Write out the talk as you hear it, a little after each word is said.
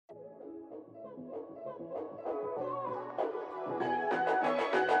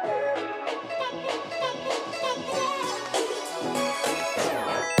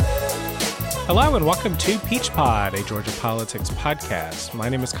Hello and welcome to Peach Pod, a Georgia politics podcast. My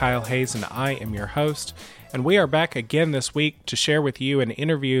name is Kyle Hayes and I am your host. And we are back again this week to share with you an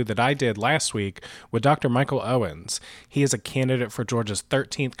interview that I did last week with Dr. Michael Owens. He is a candidate for Georgia's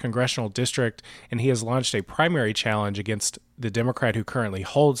 13th congressional district, and he has launched a primary challenge against the Democrat who currently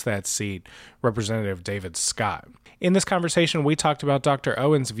holds that seat, Representative David Scott. In this conversation, we talked about Dr.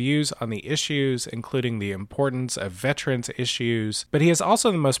 Owens' views on the issues, including the importance of veterans issues, but he is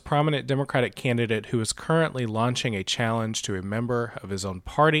also the most prominent Democratic candidate who is currently launching a challenge to a member of his own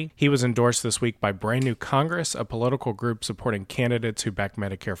party. He was endorsed this week by Brand New Congress, a political group supporting candidates who back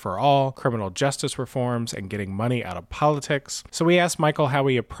Medicare for all, criminal justice reforms, and getting money out of politics. So we asked Michael how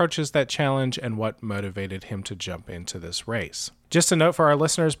he approaches that challenge and what motivated him to jump into this race. Just a note for our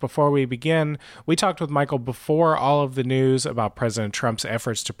listeners before we begin, we talked with Michael before all of the news about President Trump's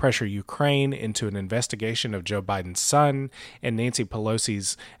efforts to pressure Ukraine into an investigation of Joe Biden's son and Nancy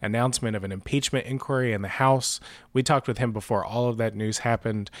Pelosi's announcement of an impeachment inquiry in the House. We talked with him before all of that news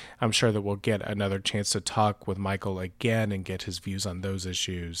happened. I'm sure that we'll get another chance to talk with Michael again and get his views on those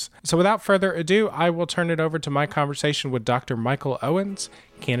issues. So without further ado, I will turn it over to my conversation with Dr. Michael Owens,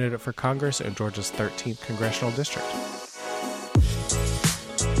 candidate for Congress in Georgia's 13th congressional district.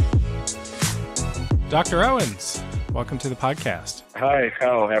 Dr. Owens, welcome to the podcast. Hi,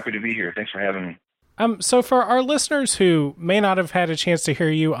 Kyle. Happy to be here. Thanks for having me. So for our listeners who may not have had a chance to hear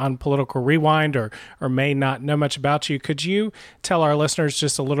you on Political Rewind or may not know much about you, could you tell our listeners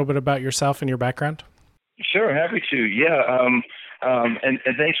just a little bit about yourself and your background? Sure, happy to. Yeah, and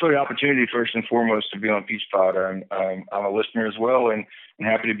thanks for the opportunity, first and foremost, to be on Peach Pod. I'm a listener as well and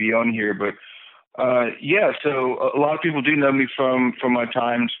happy to be on here. But so a lot of people do know me from my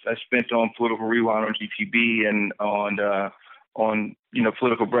time I spent on Political Rewind on GPB and on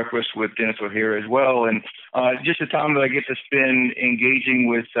Political Breakfast with Dennis O'Hare as well, and just the time that I get to spend engaging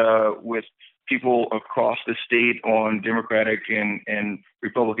with people across the state on Democratic and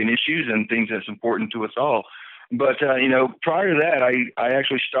Republican issues and things that's important to us all. But prior to that, I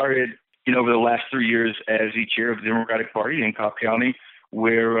actually started over the last 3 years as the chair of the Democratic Party in Cobb County,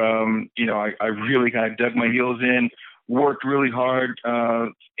 where, I really kind of dug my heels in, worked really hard,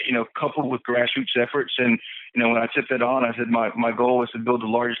 coupled with grassroots efforts. And, when I took that on, I said my goal was to build the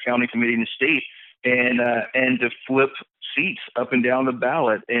largest county committee in the state and to flip seats up and down the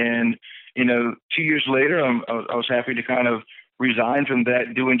ballot. And, 2 years later, I was happy to kind of resign from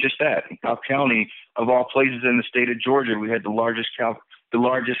that, doing just that. In Cobb County, of all places in the state of Georgia, we had the largest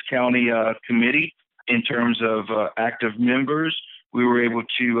county committee in terms of active members. We were able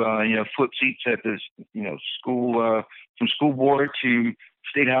to, flip seats at the, school, from school board to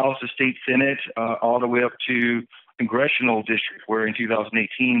state house to state senate, all the way up to congressional district, where in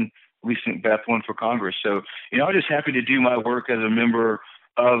 2018 we sent Beth one for Congress. So, I was just happy to do my work as a member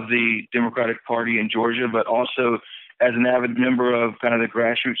of the Democratic Party in Georgia, but also as an avid member of kind of the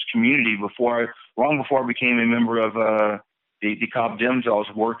grassroots community long before I became a member of the Cobb Dems. I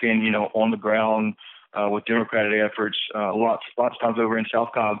was working, on the ground with Democratic efforts, lots of times over in South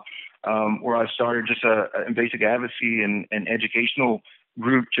Cobb, where I started just a basic advocacy and educational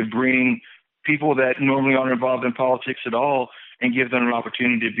group to bring people that normally aren't involved in politics at all and give them an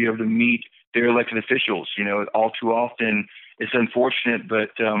opportunity to be able to meet their elected officials. All too often it's unfortunate,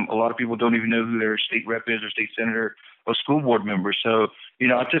 but a lot of people don't even know who their state rep is or state senator or school board member. So,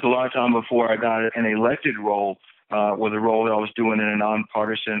 I took a lot of time before I got an elected role with a role that I was doing in a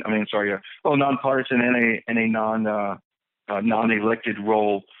nonpartisan and a non-elected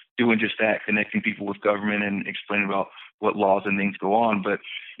role, doing just that, connecting people with government and explaining about what laws and things go on. But,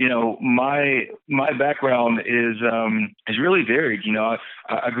 my background is really varied.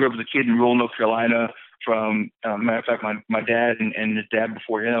 I grew up as a kid in rural North Carolina. Matter of fact, my dad and his dad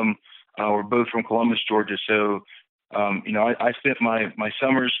before him were both from Columbus, Georgia. So, I spent my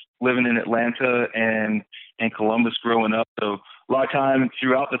summers living in Atlanta and Columbus growing up. So a lot of time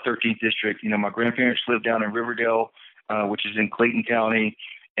throughout the 13th district. My grandparents lived down in Riverdale, which is in Clayton County.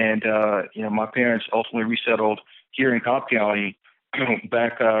 And, my parents ultimately resettled here in Cobb County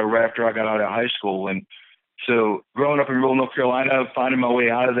back right after I got out of high school. And so growing up in rural North Carolina, finding my way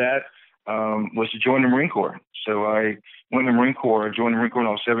out of that was to join the Marine Corps. So I went in the Marine Corps. I joined the Marine Corps when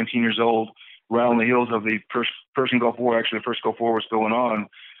I was 17 years old, right on the heels of the Persian Gulf War. Actually, the first Gulf War was going on.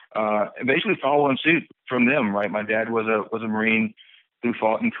 And basically following suit from them, right? My dad was a Marine who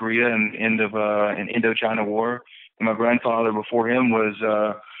fought in Korea and end of an Indochina War. And my grandfather before him was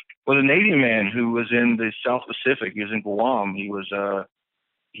a Navy man who was in the South Pacific. He was in Guam. He was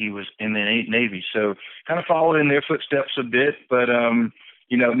in the Navy. So kind of followed in their footsteps a bit, but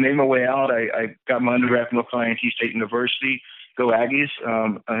made my way out. I got my undergrad from North Carolina State University, Go Aggies,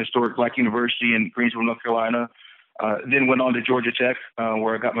 a historic Black university in Greensboro, North Carolina. Then went on to Georgia Tech,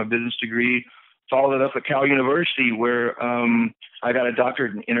 where I got my business degree. Followed up at Cal University, where I got a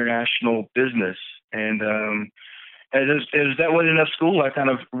doctorate in international business. And as that wasn't enough school, I kind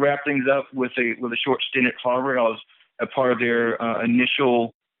of wrapped things up with a short stint at Harvard. I was a part of their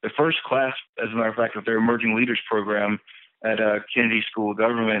the first class, as a matter of fact, of their Emerging Leaders program at Kennedy School of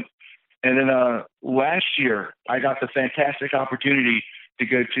Government. And then last year, I got the fantastic opportunity to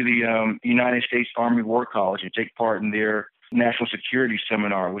go to the United States Army War College and take part in their national security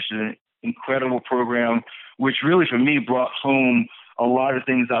seminar, which is an incredible program, which really, for me, brought home a lot of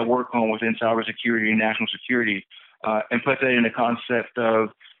things I work on within cybersecurity and national security, and put that in the concept of,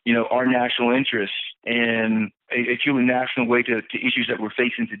 our national interests and a truly national way to issues that we're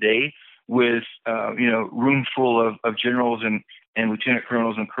facing today with, room full of generals and lieutenant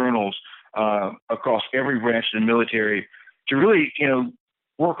colonels and colonels across every branch of the military to really,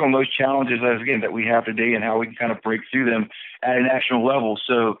 work on those challenges that we have today and how we can kind of break through them at a national level.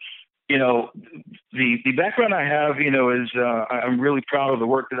 So, the background I have, is I'm really proud of the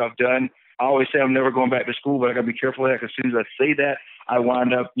work that I've done. I always say I'm never going back to school, but I got to be careful of that, because as soon as I say that, I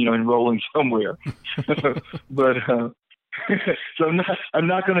wind up, enrolling somewhere. But so I'm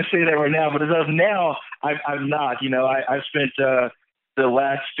not going to say that right now. But as of now, I'm not. I've spent the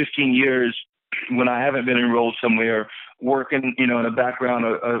last 15 years, when I haven't been enrolled somewhere, working, in a background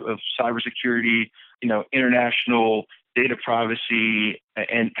of cybersecurity, international data privacy,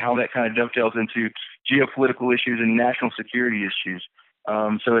 and how that kind of dovetails into geopolitical issues and national security issues.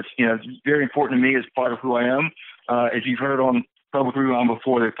 So it's very important to me as part of who I am. As you've heard on Public Rewind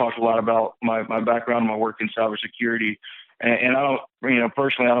before, they've talked a lot about my background and my work in cybersecurity. And I don't,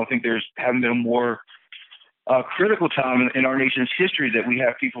 personally, I don't think haven't been a more critical time in our nation's history that we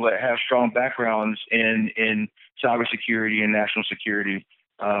have people that have strong backgrounds in cybersecurity and national security,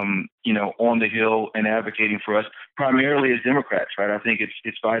 on the Hill and advocating for us, primarily as Democrats, right? I think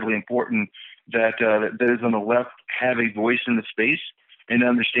it's vitally important that those on the left have a voice in the space and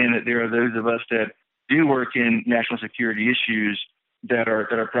understand that there are those of us that do work in national security issues that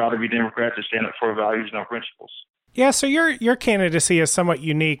are proud to be Democrats, to stand up for our values and our principles. Yeah, so your candidacy is somewhat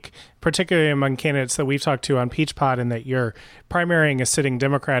unique, particularly among candidates that we've talked to on PeachPod, in that you're primarying a sitting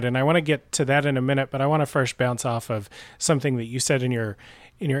Democrat, and I want to get to that in a minute, but I want to first bounce off of something that you said in your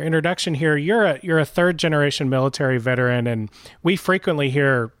introduction here. You're a third generation military veteran, and we frequently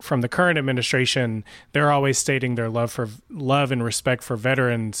hear from the current administration they're always stating their love and respect for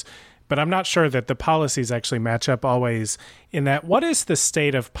veterans. But I'm not sure that the policies actually match up always in that. What is the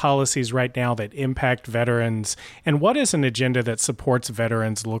state of policies right now that impact veterans, and what is an agenda that supports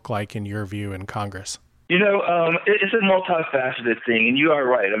veterans look like in your view in Congress? It's a multifaceted thing, and you are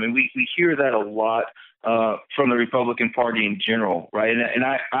right. I mean, we hear that a lot from the Republican Party in general, right? And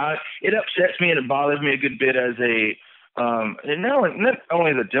I it upsets me and it bothers me a good bit as and not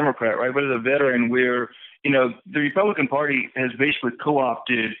only as a Democrat, right, but as a veteran, where the Republican Party has basically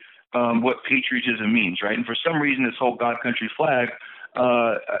co-opted what patriotism means, right? And for some reason, this whole God Country flag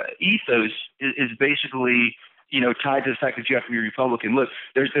ethos is basically, tied to the fact that you have to be Republican. Look,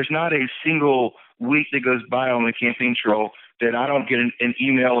 there's not a single week that goes by on the campaign trail that I don't get an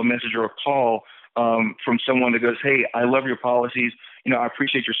email, a message, or a call from someone that goes, "Hey, I love your policies. I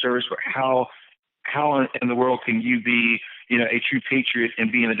appreciate your service, but how in the world can you be, a true patriot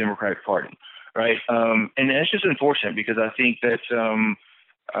and be in the Democratic Party?" Right? And that's just unfortunate, because I think that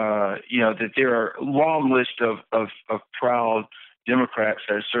that there are a long list of proud Democrats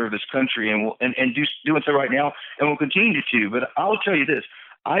that serve this country and doing so right now and will continue to. But I'll tell you this: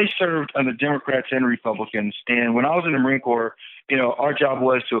 I served under Democrats and Republicans, and when I was in the Marine Corps, our job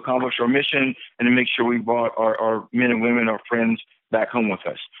was to accomplish our mission and to make sure we brought our men and women, our friends, back home with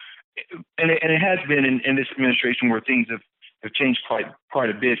us. And it has been in this administration where things have changed quite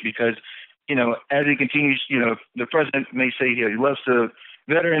a bit, because as he continues, the president may say he loves the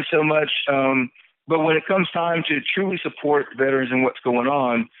veterans so much, but when it comes time to truly support veterans and what's going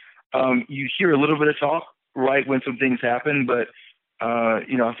on, you hear a little bit of talk right when some things happen, but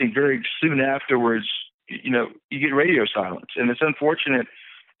I think very soon afterwards, you get radio silence, and it's unfortunate.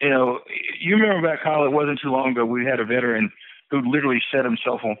 You remember back, Kyle, it wasn't too long ago, we had a veteran who literally set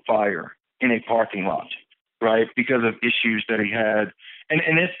himself on fire in a parking lot, right, because of issues that he had,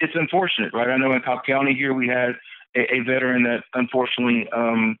 and it's unfortunate, right? I know in Cobb County here we had a veteran that unfortunately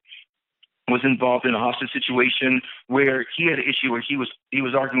was involved in a hostage situation where he had an issue where he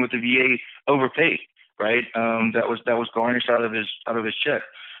was arguing with the VA over pay, right? That was garnished out of his check.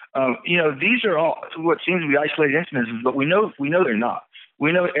 These are all what seems to be isolated incidents, but we know they're not.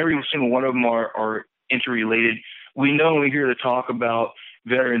 We know every single one of them are interrelated. We know we hear the talk about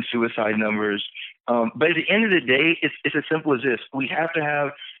veteran suicide numbers. But at the end of the day, it's as simple as this. We have to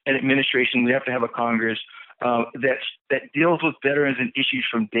have an administration. We have to have a Congress that deals with veterans and issues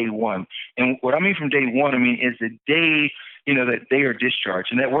from day one. And what I mean from day one, I mean is the day, that they are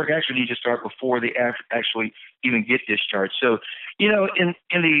discharged. And that work actually needs to start before they actually even get discharged. So, in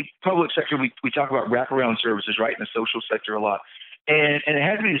the public sector, we talk about wraparound services, right, in the social sector a lot. And it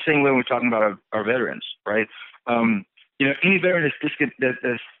has to be the same way when we're talking about our veterans, right? Any veteran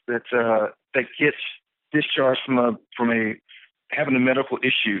that gets discharged from having a medical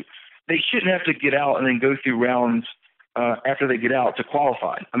issue, they shouldn't have to get out and then go through rounds after they get out to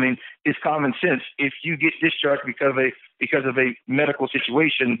qualify. I mean, it's common sense. If you get discharged because of a medical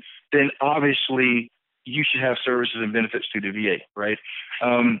situation, then obviously you should have services and benefits through the VA, right?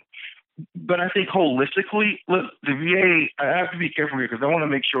 But I think holistically, look, the VA, I have to be careful here because I want to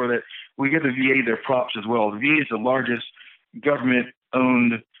make sure that we give the VA their props as well. The VA is the largest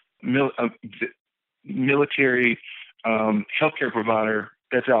government-owned military healthcare provider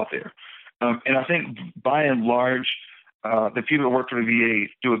that's out there. And I think by and large, the people that work for the VA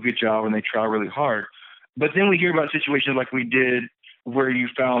do a good job and they try really hard. But then we hear about situations like we did where you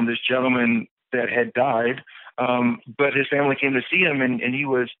found this gentleman that had died, but his family came to see him and he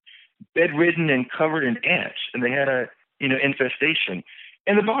was bedridden and covered in ants, and they had a infestation.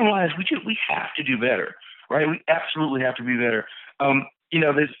 And the bottom line is we have to do better, right? We absolutely have to be better.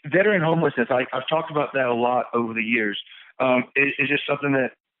 This veteran homelessness, I've talked about that a lot over the years. It's just something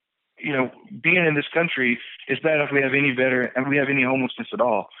that, being in this country, it's bad if we have any veteran and we have any homelessness at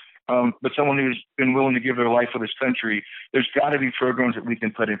all. But someone who's been willing to give their life for this country, there's got to be programs that we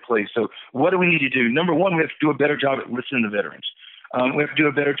can put in place. So what do we need to do? Number one, we have to do a better job at listening to veterans. We have to do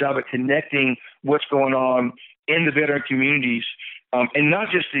a better job at connecting what's going on in the veteran communities, and not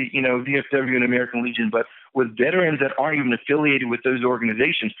just the VFW and American Legion, but with veterans that aren't even affiliated with those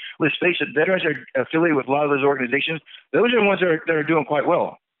organizations. Let's face it, veterans are affiliated with a lot of those organizations. Those are the ones that are doing quite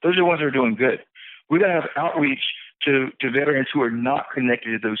well. Those are the ones that are doing good. We've got to have outreach to veterans who are not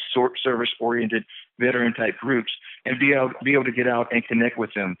connected to those service-oriented veteran-type groups and be able to get out and connect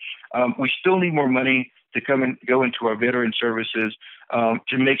with them. We still need more money to come and go into our veteran services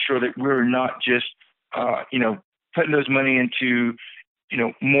to make sure that we're not just, putting those money into,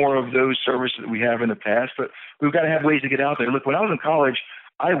 more of those services that we have in the past, but we've got to have ways to get out there. Look, when I was in college,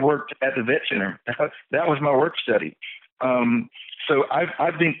 I worked at the Vet Center. That was my work study. So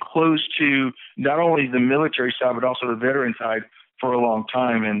I've been close to not only the military side, but also the veteran side for a long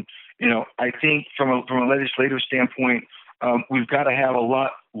time. And, I think from a legislative standpoint, we've got to have a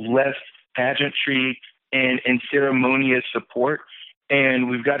lot less pageantry and ceremonious support. And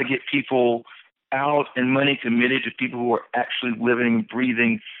we've got to get people out and money committed to people who are actually living,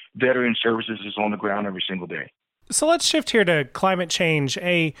 breathing veteran services on the ground every single day. So let's shift here to climate change.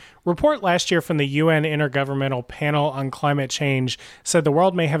 A report last year from the UN Intergovernmental Panel on Climate Change said the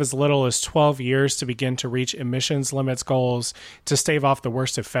world may have as little as 12 years to begin to reach emissions limits goals to stave off the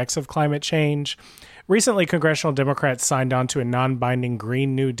worst effects of climate change. Recently, congressional Democrats signed on to a non-binding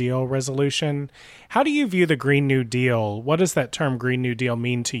Green New Deal resolution. How do you view the Green New Deal? What does that term Green New Deal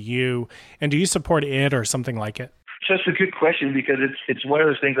mean to you? And do you support it or something like it? So it's a good question because it's one of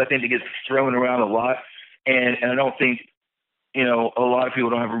those things I think that gets thrown around a lot. And I don't think, a lot of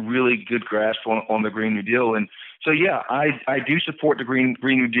people don't have a really good grasp on the Green New Deal. And so, yeah, I do support the Green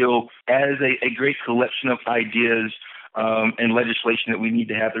New Deal as a great collection of ideas and legislation that we need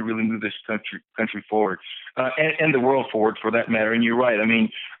to have to really move this country forward and the world forward for that matter. And you're right. I mean,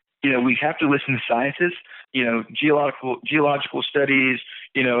 we have to listen to scientists, geological studies,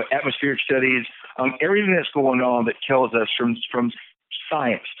 atmospheric studies, everything that's going on that tells us from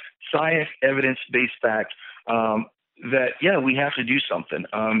science, evidence-based fact, that, we have to do something.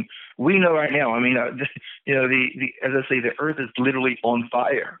 We know right now, I mean, as I say, the earth is literally on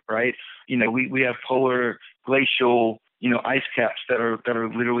fire, right? We have polar, glacial, ice caps that are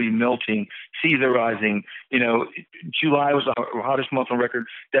literally melting, seas are rising. July was the hottest month on record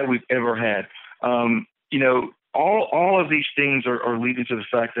that we've ever had. All of these things are leading to the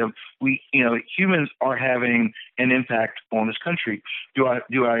fact that humans are having an impact on this country. Do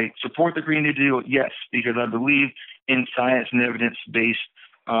I support the Green New Deal? Yes, because I believe in science and evidence-based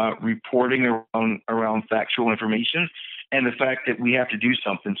reporting around factual information and the fact that we have to do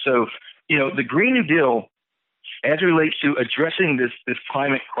something. So, the Green New Deal, as it relates to addressing this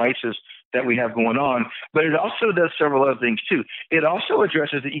climate crisis that we have going on, but it also does several other things too. It also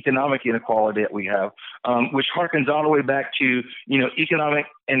addresses the economic inequality that we have, which harkens all the way back to, economic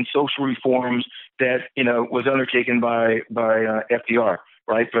and social reforms that, was undertaken by FDR.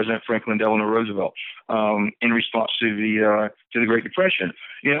 right? President Franklin Delano Roosevelt, in response to the Great Depression.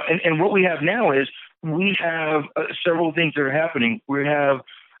 And what we have now is we have several things that are happening. We have,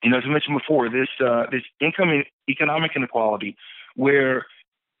 as I mentioned before, this income and economic inequality, where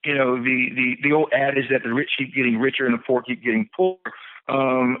the old adage that the rich keep getting richer and the poor keep getting poorer.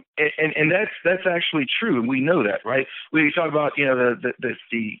 And that's actually true. We know that, right? We talk about,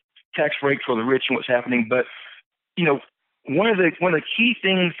 the tax break for the rich and what's happening. But, one of the key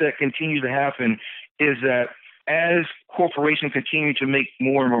things that continues to happen is that as corporations continue to make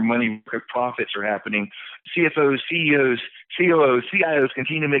more and more money, profits are happening. CFOs, CEOs, COOs, CIOs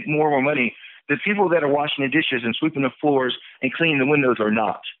continue to make more and more money. The people that are washing the dishes and sweeping the floors and cleaning the windows are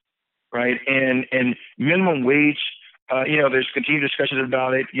not, right? And minimum wage, there's continued discussions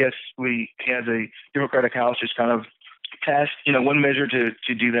about it. Yes, we had the Democratic House just kind of passed, one measure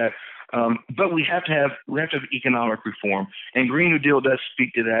to do that. But we have to have economic reform, and Green New Deal does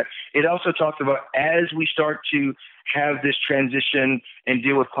speak to that. It also talks about as we start to have this transition and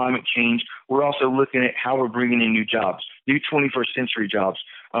deal with climate change, we're also looking at how we're bringing in new jobs, new 21st century jobs,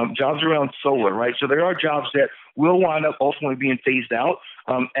 jobs around solar, right? So there are jobs that will wind up ultimately being phased out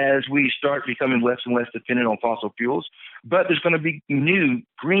as we start becoming less and less dependent on fossil fuels. But there's going to be new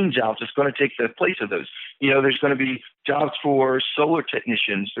green jobs that's going to take the place of those. There's going to be jobs for solar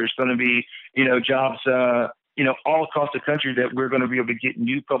technicians. There's going to be, jobs, all across the country that we're going to be able to get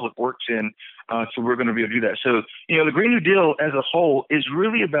new public works in. So we're going to be able to do that. So, the Green New Deal as a whole is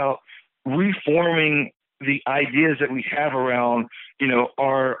really about reforming the ideas that we have around,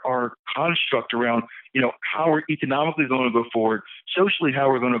 our construct around, how we're economically going to go forward, socially how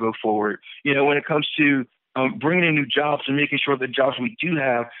we're going to go forward. When it comes to bringing in new jobs and making sure the jobs we do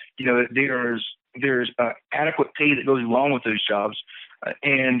have, that there's adequate pay that goes along with those jobs.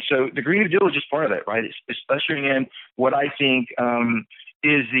 And so the Green New Deal is just part of that, right? It's ushering in what I think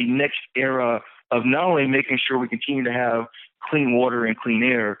is the next era of not only making sure we continue to have clean water and clean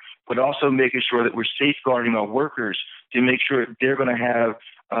air, but also making sure that we're safeguarding our workers to make sure they're going to have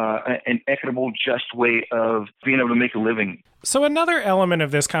an equitable, just way of being able to make a living. So another element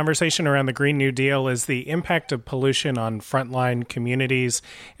of this conversation around the Green New Deal is the impact of pollution on frontline communities.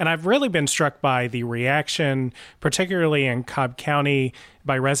 And I've really been struck by the reaction, particularly in Cobb County,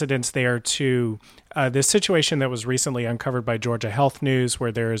 by residents there to this situation that was recently uncovered by Georgia Health News,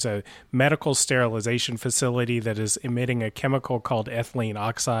 where there is a medical sterilization facility that is emitting a chemical called ethylene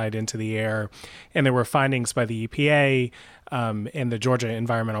oxide into the air. And there were findings by the EPA and the Georgia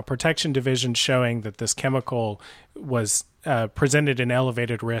Environmental Protection Division showing that this chemical was presented an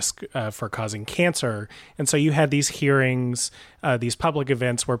elevated risk for causing cancer. And so you had these hearings, these public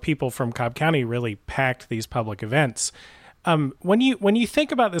events where people from Cobb County really packed these public events. When you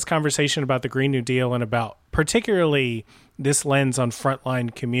think about this conversation about the Green New Deal and about particularly this lens on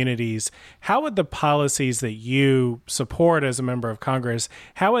frontline communities, how would the policies that you support as a member of Congress,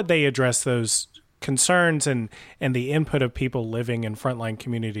 how would they address those concerns and the input of people living in frontline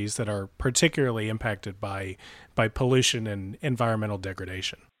communities that are particularly impacted by pollution and environmental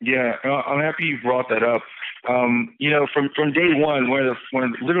degradation? Yeah, I'm happy you brought that up. From day one, one of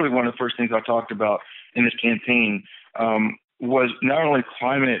the first things I talked about in this campaign was not only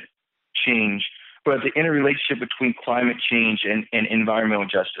climate change, but the interrelationship between climate change and environmental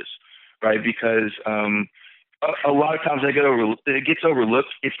justice, right? Because a lot of times it gets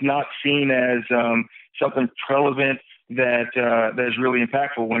overlooked. It's not seen as something relevant that is really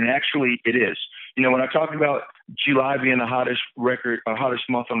impactful when actually it is. When I talk about July being the hottest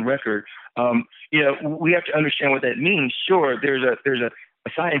month on record, we have to understand what that means. Sure, there's a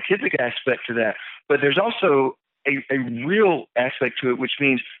scientific aspect to that, but there's also a real aspect to it, which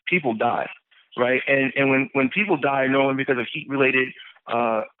means people die, right? And when people die, normally because of heat-related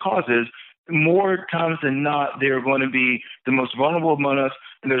causes, more times than not, they're going to be the most vulnerable among us,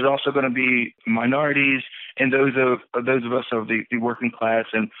 and there's also going to be minorities and those of us of the working class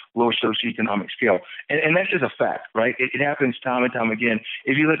and lower socioeconomic scale. And that's just a fact, right? It happens time and time again.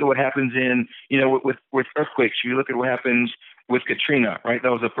 If you look at what happens with earthquakes, if you look at what happens with Katrina, right?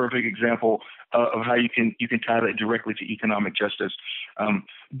 That was a perfect example of how you can tie that directly to economic justice.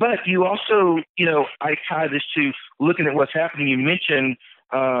 But you also, I tie this to looking at what's happening. You mentioned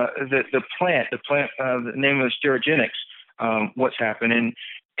the plant, the name of Sterigenics, what's happened. And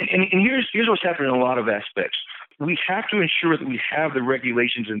here's what's happening in a lot of aspects. We have to ensure that we have the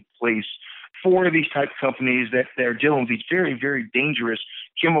regulations in place for these type of companies that they're dealing with these very, very dangerous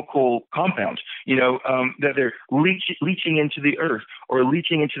chemical compounds, that they're leaching into the earth or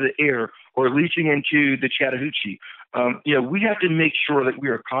leaching into the air or leaching into the Chattahoochee. We have to make sure that we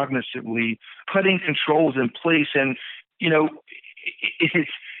are cognizantly putting controls in place. And,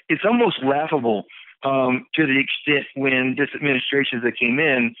 it's almost laughable to the extent when this administration that came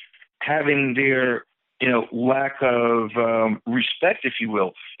in having their lack of respect, if you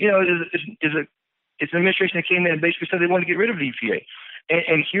will. It's an administration that came in and basically said they wanted to get rid of the EPA,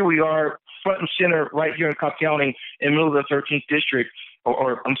 and here we are front and center right here in Cobb County in the middle of the 13th district.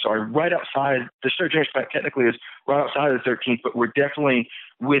 Or I'm sorry, right outside, the Sturgeon Ranch technically is right outside of the 13th, but we're definitely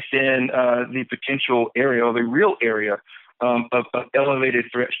within the potential area, or the real area of elevated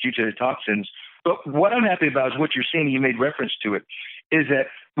threats due to the toxins. But what I'm happy about is what you're seeing, you made reference to it, is that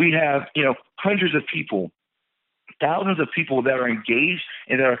we have, hundreds of people, thousands of people that are engaged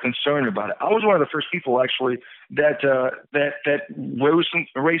and that are concerned about it. I was one of the first people actually that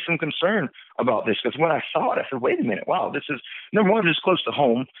raised some concern about this, because when I saw it, I said, wait a minute, wow, this is, number one, this is close to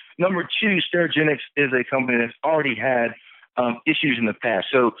home. Number two, Sterigenics is a company that's already had issues in the past.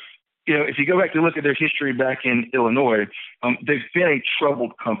 So, if you go back to look at their history back in Illinois, they've been a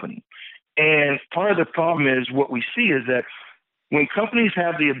troubled company. And part of the problem is what we see is that when companies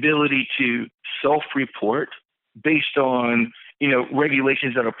have the ability to self-report based on,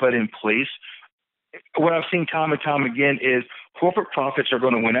 regulations that are put in place, what I've seen time and time again is corporate profits are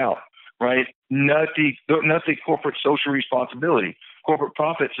going to win out, right? Not the corporate social responsibility. Corporate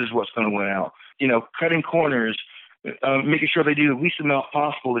profits is what's going to win out. Cutting corners, making sure they do the least amount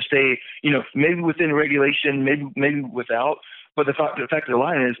possible to stay, maybe within regulation, maybe without. But the fact of the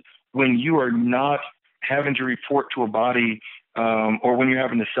line is, when you are not having to report to a body, or when you're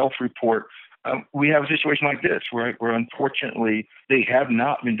having to self-report, we have a situation like this where unfortunately they have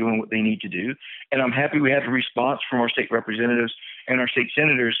not been doing what they need to do. And I'm happy we had a response from our state representatives and our state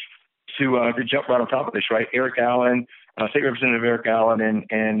senators to jump right on top of this, right? Eric Allen, State Representative Eric Allen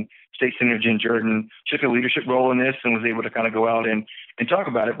and State Senator Jen Jordan took a leadership role in this and was able to kind of go out and talk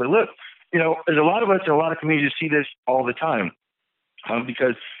about it. But look, there's a lot of us in a lot of communities see this all the time,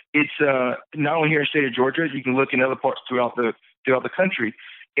 because it's not only here in the state of Georgia, you can look in other parts throughout the country.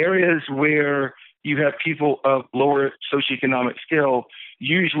 Areas where you have people of lower socioeconomic scale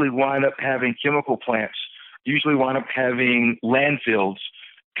usually wind up having chemical plants, usually wind up having landfills,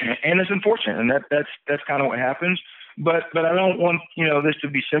 and it's unfortunate, and that's kind of what happens. But I don't want this to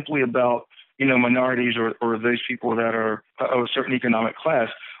be simply about minorities or those people that are of a certain economic class.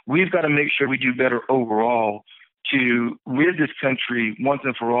 We've got to make sure we do better overall to rid this country once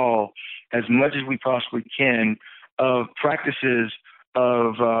and for all, as much as we possibly can, of practices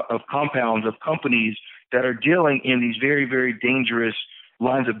of compounds, of companies that are dealing in these very, very dangerous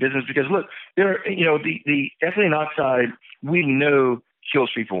lines of business. Because look, the ethylene oxide, we know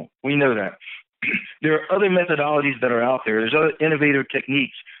kills people. We know that. There are other methodologies that are out there. There's other innovative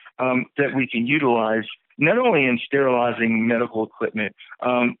techniques that we can utilize, not only in sterilizing medical equipment,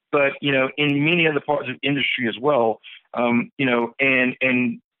 but in many other parts of industry as well. And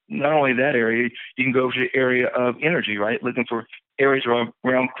not only that area, you can go to the area of energy, right? Looking for areas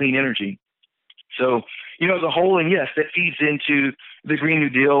around clean energy. So, as a whole, and yes, that feeds into the Green New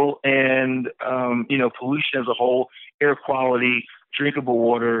Deal and, pollution as a whole, air quality, drinkable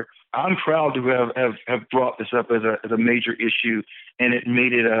water. I'm proud to have brought this up as a major issue, and it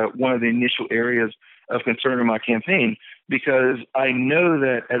made it one of the initial areas of concern in my campaign, because I know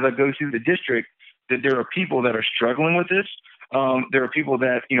that as I go through the district, that there are people that are struggling with this. There are people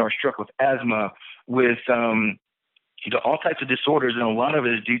that, are struck with asthma, with, all types of disorders, and a lot of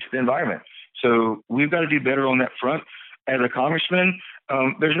it is due to the environment. So we've got to do better on that front. As a congressman,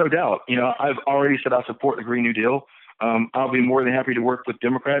 there's no doubt, I've already said I support the Green New Deal. I'll be more than happy to work with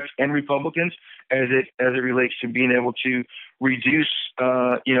Democrats and Republicans as it relates to being able to reduce,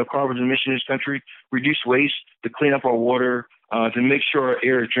 carbon emissions in this country, reduce waste, to clean up our water, to make sure our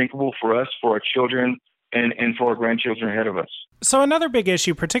air is drinkable for us, for our children, and for our grandchildren ahead of us. So another big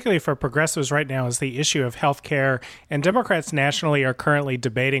issue, particularly for progressives right now, is the issue of health care. And Democrats nationally are currently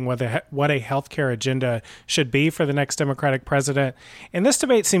debating what a health care agenda should be for the next Democratic president. And this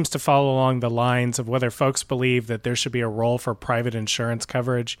debate seems to follow along the lines of whether folks believe that there should be a role for private insurance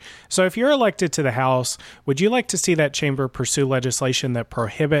coverage. So if you're elected to the House, would you like to see that chamber pursue legislation that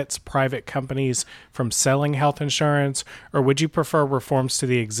prohibits private companies from selling health insurance? Or would you prefer reforms to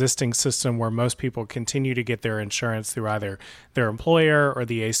the existing system where most people continue to get their insurance through either their employer or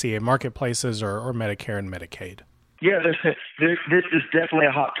the ACA marketplaces or Medicare and Medicaid? Yeah, this is definitely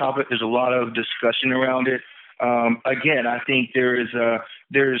a hot topic. There's a lot of discussion around it. Again, I think there's a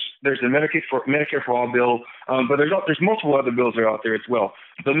Medicare for All bill, but there's multiple other bills that are out there as well.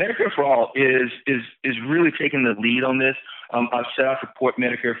 But Medicare for All is really taking the lead on this. I've said I support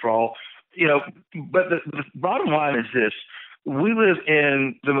Medicare for All. But the bottom line is this: we live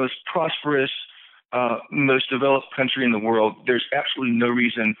in the most prosperous most developed country in the world, there's absolutely no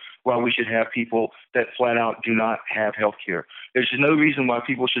reason why we should have people that flat out do not have health care. There's no reason why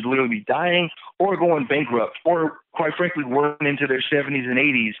people should literally be dying or going bankrupt or, quite frankly, working into their 70s and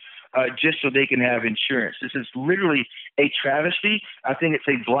 80s just so they can have insurance. This is literally a travesty. I think it's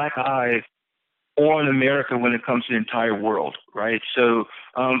a black eye on America when it comes to the entire world, right? So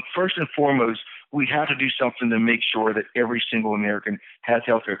first and foremost, we have to do something to make sure that every single American has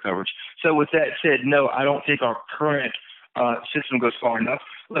health care coverage. So with that said, no, I don't think our current system goes far enough.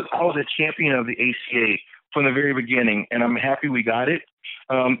 Look, I was a champion of the ACA from the very beginning, and I'm happy we got it.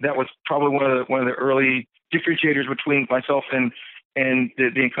 That was probably one of the early differentiators between myself and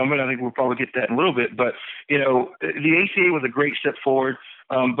the incumbent. I think we'll probably get that in a little bit. But, the ACA was a great step forward,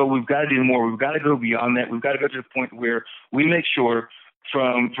 but we've got to do more. We've got to go beyond that. We've got to go to the point where we make sure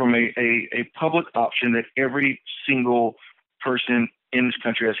from a public option that every single person in this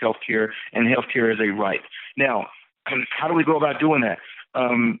country has health care, and health care is a right. Now, how do we go about doing that?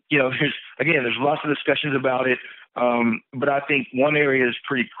 There's lots of discussions about it, but I think one area is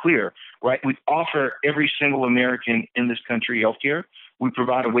pretty clear, right? We offer every single American in this country health care. We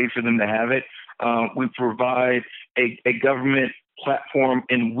provide a way for them to have it. We provide a government platform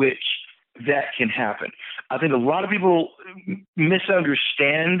in which that can happen. I think a lot of people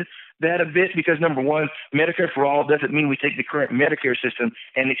misunderstand that a bit because, number one, Medicare for all doesn't mean we take the current Medicare system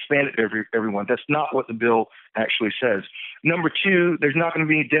and expand it to everyone. That's not what the bill actually says. Number two, there's not going to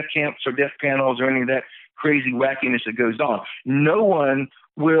be any death camps or death panels or any of that crazy wackiness that goes on. No one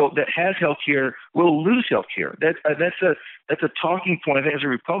that has health care will lose health care. That's a talking point. I think it's a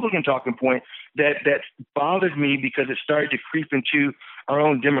Republican talking point that bothered me because it started to creep into our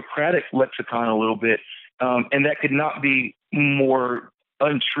own Democratic lexicon a little bit, and that could not be more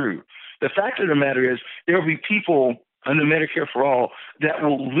untrue. The fact of the matter is there will be people under Medicare for All that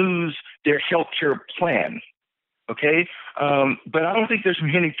will lose their health care plan, okay? But I don't think there's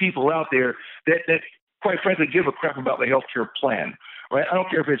many people out there that quite frankly give a crap about the health care plan. Right? I don't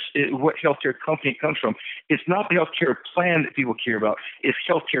care if it's what healthcare company it comes from. It's not the healthcare plan that people care about. It's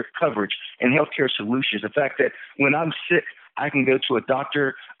healthcare coverage and healthcare solutions. The fact that when I'm sick, I can go to a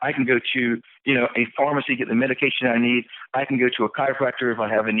doctor. I can go to a pharmacy, get the medication I need. I can go to a chiropractor if I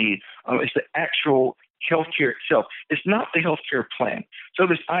have a need. It's the actual healthcare itself. It's not the healthcare plan. So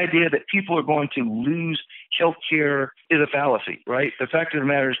this idea that people are going to lose healthcare is a fallacy, right? The fact of the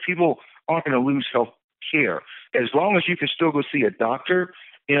matter is people aren't going to lose health care. As long as you can still go see a doctor,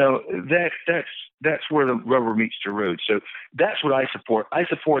 that's where the rubber meets the road. So that's what I support. I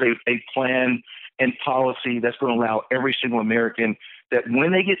support a plan and policy that's going to allow every single American that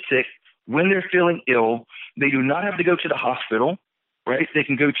when they get sick, when they're feeling ill, they do not have to go to the hospital, right? They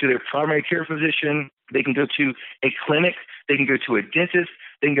can go to their primary care physician. They can go to a clinic. They can go to a dentist.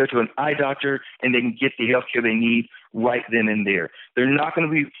 They can go to an eye doctor, and they can get the health care they need right then and there. They're not going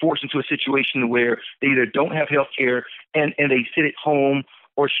to be forced into a situation where they either don't have health care and they sit at home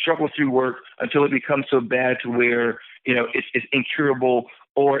or struggle through work until it becomes so bad to where, it's incurable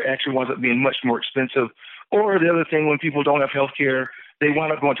or actually winds up being much more expensive. Or the other thing, when people don't have health care, they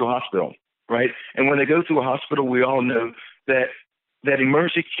wind up going to a hospital, right? And when they go to a hospital, we all know that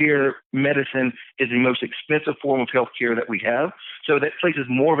emergency care medicine is the most expensive form of health care that we have. So that places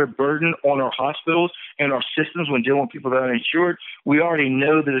more of a burden on our hospitals and our systems when dealing with people that are uninsured. We already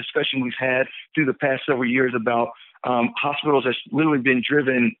know the discussion we've had through the past several years about hospitals that's literally been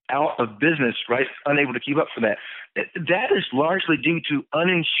driven out of business, right? Unable to keep up for that. That is largely due to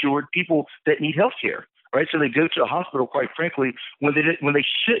uninsured people that need health care. Right, so they go to a hospital, quite frankly, when they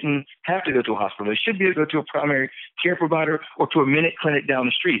shouldn't have to go to a hospital. They should be able to go to a primary care provider or to a minute clinic down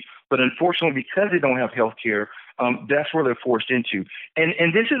the street. But unfortunately, because they don't have health care, that's where they're forced into.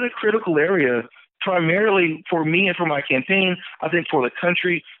 And this is a critical area, primarily for me and for my campaign, I think for the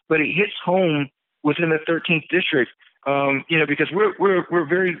country, but it hits home within the 13th district, because we're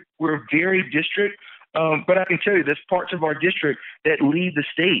very district. But I can tell you, there's parts of our district that lead the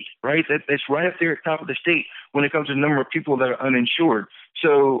state, right? That's right up there at the top of the state when it comes to the number of people that are uninsured.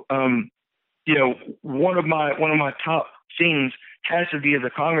 So, one of my top things has to be as a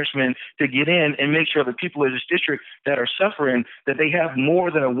congressman to get in and make sure that people in this district that are suffering, that they have more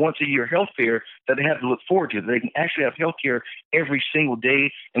than a once-a-year health care that they have to look forward to. They can actually have health care every single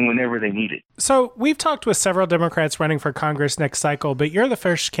day and whenever they need it. So we've talked with several Democrats running for Congress next cycle, but you're the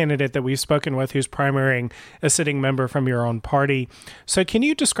first candidate that we've spoken with who's primarying a sitting member from your own party. So can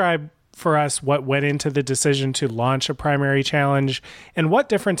you describe for us what went into the decision to launch a primary challenge, and what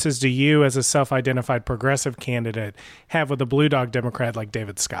differences do you as a self-identified progressive candidate have with a blue dog Democrat like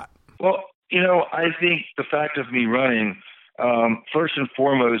David Scott? Well, I think the fact of me running, first and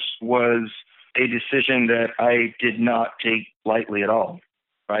foremost, was a decision that I did not take lightly at all,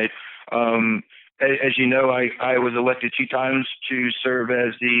 right? As you know, I was elected 2 times to serve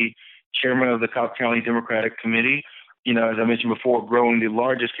as the chairman of the Cobb County Democratic Committee. As I mentioned before, growing the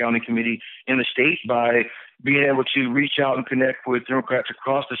largest county committee in the state by being able to reach out and connect with Democrats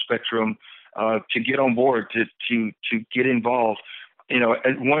across the spectrum to get on board, to get involved.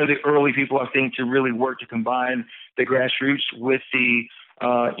 As one of the early people, I think, to really work to combine the grassroots with the,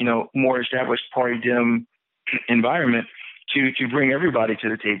 more established party Dem environment to bring everybody to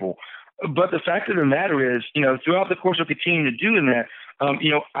the table. But the fact of the matter is, throughout the course of continuing to doing that,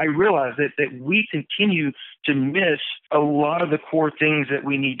 I realize that we continue to miss a lot of the core things that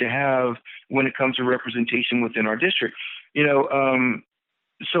we need to have when it comes to representation within our district.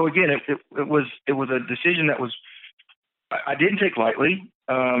 So again, it was a decision that I didn't take lightly.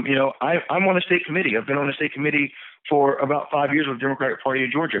 I'm on a state committee. I've been on a state committee for about 5 years with the Democratic Party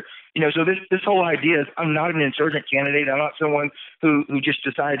of Georgia. So this whole idea is I'm not an insurgent candidate. I'm not someone who just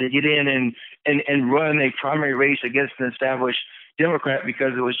decided to get in and run a primary race against an established Democrat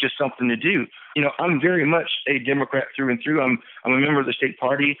because it was just something to do. I'm very much a Democrat through and through. I'm a member of the state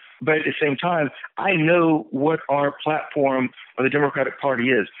party, but at the same time, I know what our platform of the Democratic Party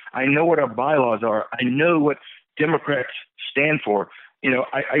is. I know what our bylaws are. I know what Democrats stand for.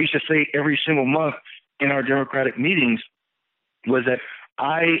 I used to say every single month in our Democratic meetings was that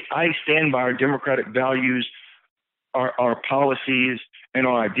I stand by our Democratic values, our policies, and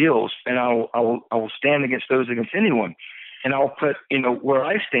our ideals, and I will stand against those against anyone. And I'll put, where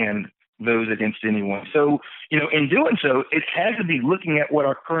I stand those against anyone. So, in doing so, it has to be looking at what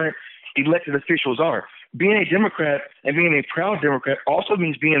our current elected officials are. Being a Democrat and being a proud Democrat also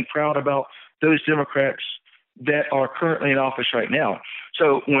means being proud about those Democrats that are currently in office right now.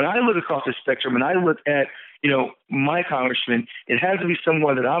 So when I look across the spectrum and I look at, my congressman, it has to be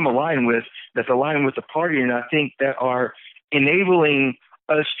someone that I'm aligned with, that's aligned with the party, and I think that are enabling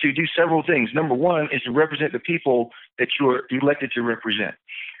us to do several things. Number one is to represent the people that you're elected to represent.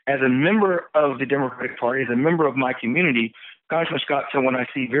 As a member of the Democratic Party, as a member of my community, Congressman Scott's someone I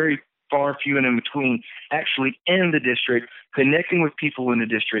see very far few and in between actually in the district, connecting with people in the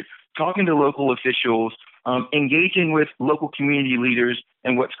district, talking to local officials, engaging with local community leaders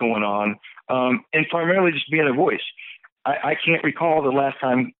and what's going on, and primarily just being a voice. I can't recall the last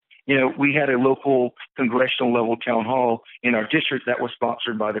time we had a local congressional level town hall in our district that was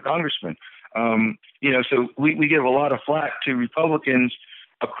sponsored by the congressman. So we give a lot of flack to Republicans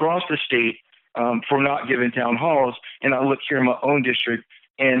across the state for not giving town halls. And I look here in my own district,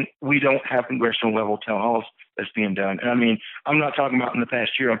 and we don't have congressional level town halls that's being done. And I mean, I'm not talking about in the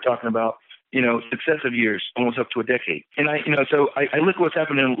past year. I'm talking about successive years, almost up to a decade. And so I look at what's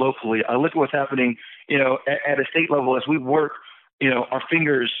happening locally. I look at what's happening, at a state level as we work, our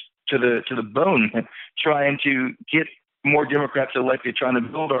fingers to the bone, trying to get more Democrats elected, trying to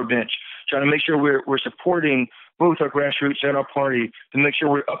build our bench, trying to make sure we're supporting both our grassroots and our party to make sure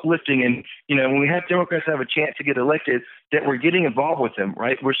we're uplifting. And, when we have Democrats have a chance to get elected, that we're getting involved with them,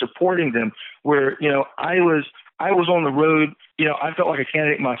 right? We're supporting them. I was on the road, I felt like a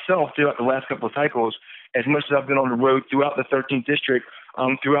candidate myself throughout the last couple of cycles, as much as I've been on the road throughout the 13th district,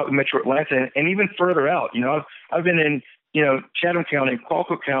 throughout the Metro Atlanta, and even further out. I've been in, Chatham County,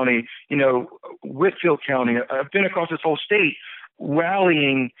 Qualcomm County, Whitfield County. I've been across this whole state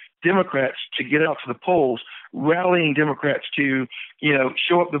rallying Democrats to get out to the polls, rallying Democrats to,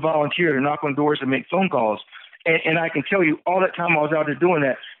 show up to volunteer, to knock on doors and make phone calls. And I can tell you all that time I was out there doing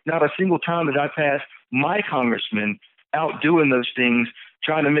that, not a single time did I pass my congressman out doing those things,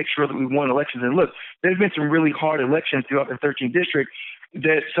 trying to make sure that we won elections. And look, there's been some really hard elections throughout the 13th district,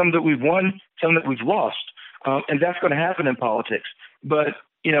 that some that we've won, some that we've lost. And that's going to happen in politics. But,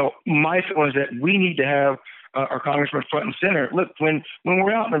 my feeling is that we need to have our congressman front and center. Look, when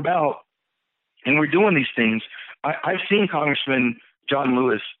we're out and about and we're doing these things, I've seen Congressman John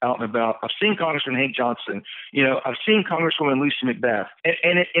Lewis out and about. I've seen Congressman Hank Johnson. I've seen Congresswoman Lucy McBath.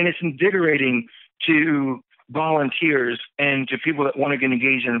 And it's invigorating to volunteers and to people that want to get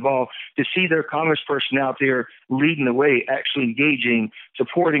engaged and involved to see their congressperson out there leading the way, actually engaging,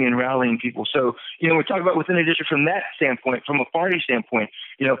 supporting, and rallying people. So, we talk about within the district from that standpoint, from a party standpoint,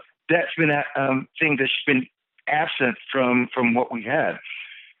 that's been that thing that's been absent from what we had.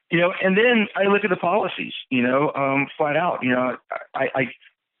 And then I look at the policies, flat out,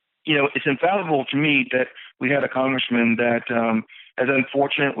 it's infallible to me that we had a congressman that has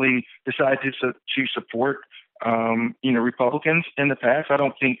unfortunately decided to support, Republicans in the past.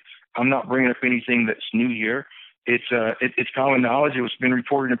 I'm not bringing up anything that's new here. It's common knowledge. It's been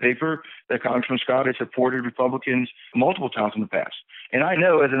reported in the paper that Congressman Scott has supported Republicans multiple times in the past. And I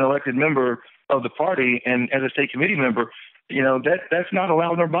know as an elected member of the party. And as a state committee member, that's not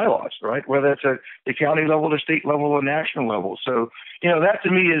allowed in our bylaws, right? Whether it's at the county level, the state level, or national level. So, that to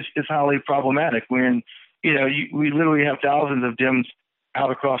me is highly problematic when, we literally have thousands of Dems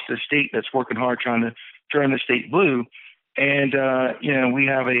out across the state that's working hard trying to turn the state blue. And, we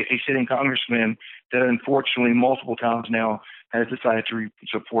have a sitting congressman that unfortunately multiple times now has decided to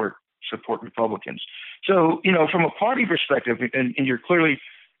support Republicans. So, from a party perspective, and you're clearly,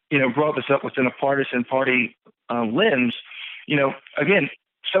 brought this up within a partisan party lens, again,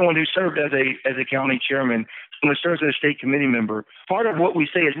 someone who served as a county chairman, someone who serves as a state committee member, part of what we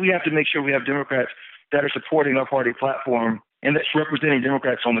say is we have to make sure we have Democrats that are supporting our party platform and that's representing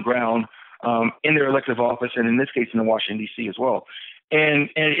Democrats on the ground in their elective office, and in this case, in Washington, D.C. as well. And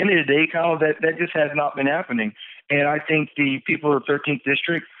at the end of the day, Kyle, that just has not been happening. And I think the people of the 13th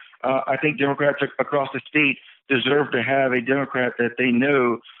District, I think Democrats across the state deserve to have a Democrat that they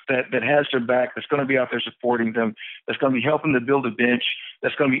know that has their back, that's going to be out there supporting them, that's going to be helping to build a bench,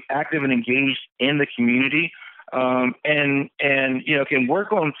 that's going to be active and engaged in the community, and can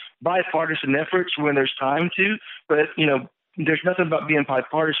work on bipartisan efforts when there's time to. But there's nothing about being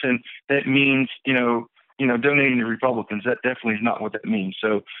bipartisan that means donating to Republicans. That definitely is not what that means.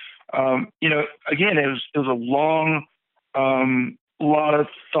 So again, it was a long lot of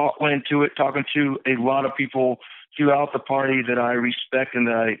thought went into it, talking to a lot of people throughout the party that I respect and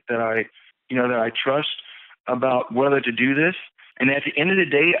that I trust about whether to do this. And at the end of the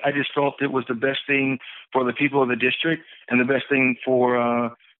day, I just felt it was the best thing for the people of the district and the best thing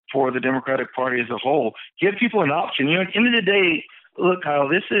for the Democratic Party as a whole. Give people an option. At the end of the day, look, Kyle,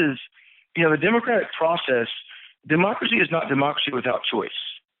 this is, the democratic process. Democracy is not democracy without choice,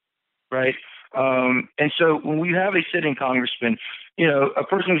 right? And so when we have a sitting congressman, a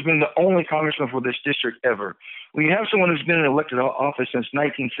person who's been the only congressman for this district ever, when you have someone who's been in elected office since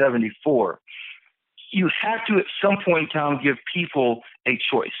 1974, you have to at some point in time give people a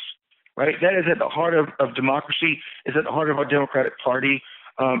choice, right? That is at the heart of democracy, is at the heart of our Democratic Party.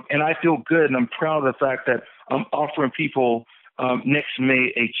 And I feel good and I'm proud of the fact that I'm offering people next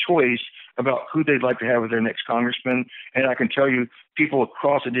May a choice about who they'd like to have as their next congressman. And I can tell you, people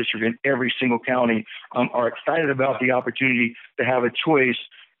across the district in every single county are excited about the opportunity to have a choice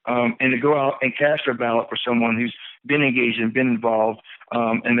and to go out and cast their ballot for someone who's been engaged and been involved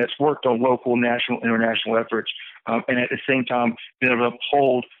and that's worked on local, national, international efforts, and at the same time been able to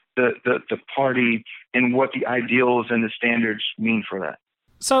uphold the party and what the ideals and the standards mean for that.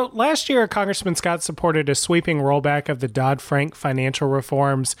 So last year, Congressman Scott supported a sweeping rollback of the Dodd-Frank financial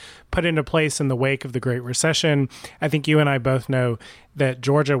reforms put into place in the wake of the Great Recession. I think you and I both know that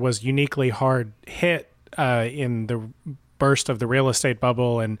Georgia was uniquely hard hit in the burst of the real estate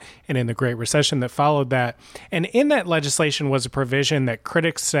bubble and in the Great Recession that followed that. And in that legislation was a provision that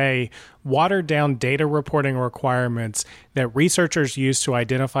critics say watered down data reporting requirements that researchers use to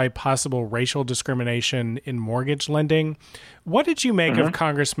identify possible racial discrimination in mortgage lending. What did you make of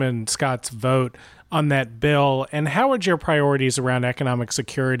Congressman Scott's vote on that bill, and how would your priorities around economic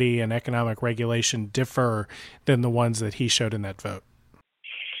security and economic regulation differ than the ones that he showed in that vote?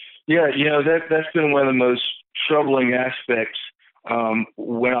 Yeah, that's been one of the most troubling aspects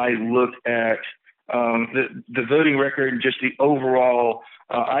when I look at the voting record and just the overall,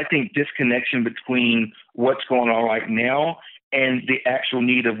 I think, disconnection between what's going on right now and the actual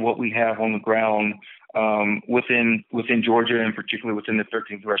need of what we have on the ground within Georgia, and particularly within the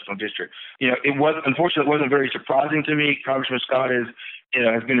 13th Congressional District. Unfortunately, it wasn't very surprising to me. Congressman Scott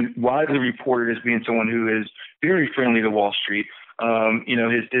has been widely reported as being someone who is very friendly to Wall Street.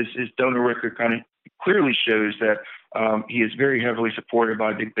 His donor record kind of clearly shows that he is very heavily supported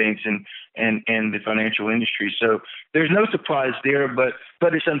by big banks and the financial industry. So there's no surprise there, but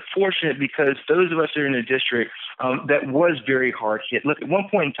it's unfortunate because those of us that are in the district that was very hard hit. Look, at one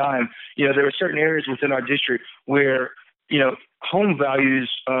point in time, there were certain areas within our district where home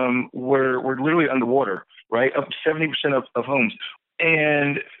values were literally underwater, right? Up to 70% of homes.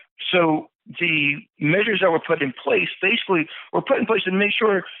 And so the measures that were put in place basically were put in place to make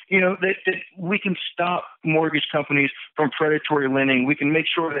sure, that we can stop mortgage companies from predatory lending. We can make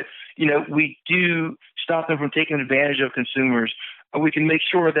sure that, we do stop them from taking advantage of consumers. We can make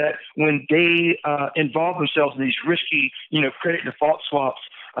sure that when they involve themselves in these risky, credit default swaps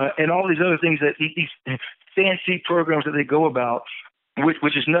and all these other things, that these fancy programs that they go about,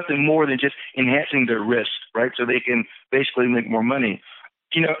 which is nothing more than just enhancing their risk, right? So they can basically make more money.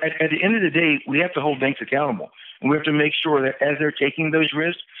 At the end of the day, we have to hold banks accountable. And we have to make sure that as they're taking those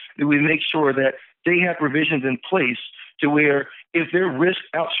risks, that we make sure that they have provisions in place to where if their risk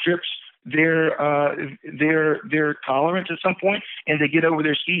outstrips their tolerance at some point, and they get over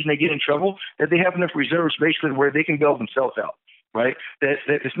their skis and they get in trouble, that they have enough reserves basically where they can bail themselves out, right? That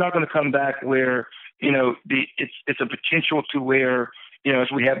it's not going to come back where it's a potential to where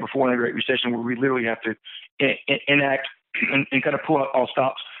as we had before in the Great Recession, where we literally have to enact and kind of pull out all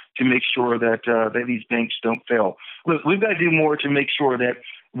stops to make sure that these banks don't fail. Look, we've got to do more to make sure that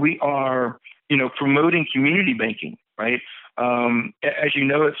we are promoting community banking, right? As you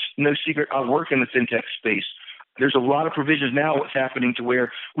know, it's no secret I work in the fintech space. There's a lot of provisions now what's happening to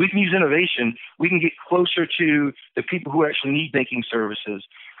where we can use innovation. We can get closer to the people who actually need banking services.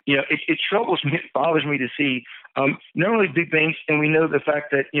 It troubles me, it bothers me to see not only big banks, and we know the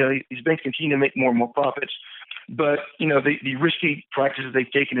fact that, these banks continue to make more and more profits, but, the risky practices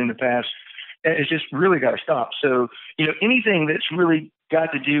they've taken in the past, it's just really got to stop. So, anything that's really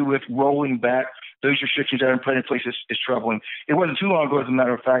got to do with rolling back those restrictions that are put in place is troubling. It wasn't too long ago, as a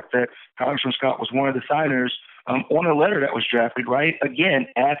matter of fact, that Congressman Scott was one of the signers on a letter that was drafted, right? Again,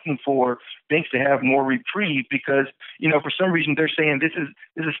 asking for banks to have more reprieve because, for some reason they're saying this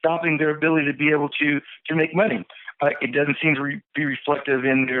is stopping their ability to be able to make money. It doesn't seem to be reflective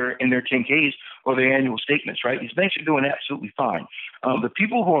in their 10Ks or their annual statements, right? These banks are doing absolutely fine. The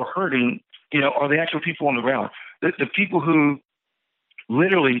people who are hurting, are the actual people on the ground. The people who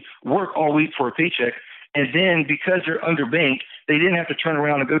literally work all week for a paycheck, and then because they're underbanked, they didn't have to turn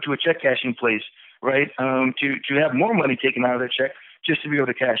around and go to a check cashing place, right? To have more money taken out of their check just to be able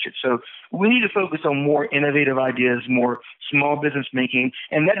to cash it. So we need to focus on more innovative ideas, more small business making.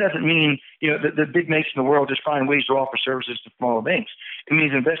 And that doesn't mean, the big banks in the world just find ways to offer services to smaller banks. It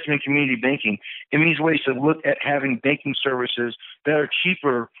means investing in community banking. It means ways to look at having banking services that are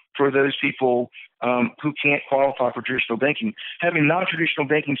cheaper for those people who can't qualify for traditional banking. Having non-traditional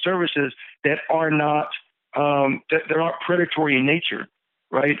banking services that are not that aren't predatory in nature,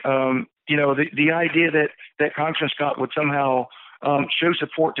 right? The idea that Congressman Scott would somehow show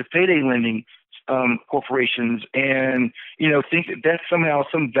support to payday lending corporations and think that that's somehow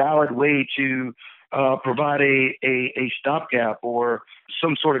some valid way to provide a stopgap or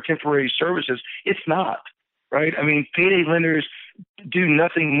some sort of temporary services. It's not, right? I mean, payday lenders do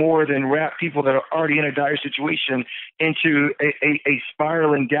nothing more than wrap people that are already in a dire situation into a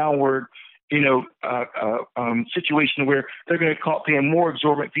spiraling downward situation where they're going to call paying more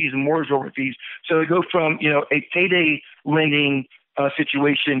exorbitant fees and more exorbitant fees. So they go from, a payday lending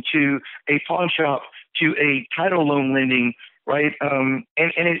situation to a pawn shop to a title loan lending, right? And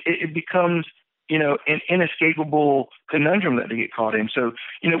it becomes, an inescapable conundrum that they get caught in. So,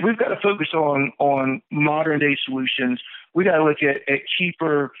 we've got to focus on modern day solutions. We got to look at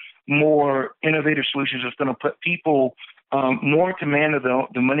cheaper, more innovative solutions that's going to put people more in command of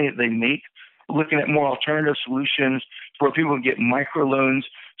the money that they make, looking at more alternative solutions where people can get microloans.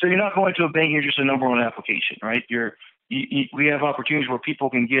 So you're not going to a bank, you're just a number one application, right? We have opportunities where people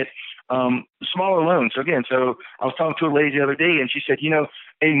can get smaller loans. So again, I was talking to a lady the other day, and she said,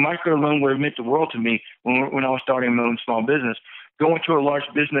 a microloan would have meant the world to me when I was starting my own small business. Going to a large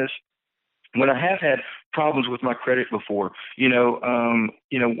business, when I have had problems with my credit before,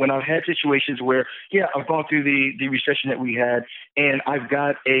 when I've had situations where, I've gone through the recession that we had, and I've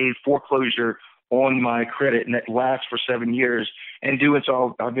got a foreclosure on my credit, and that lasts for 7 years. And doing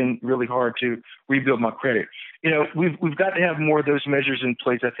so, I've been really hard to rebuild my credit. We've got to have more of those measures in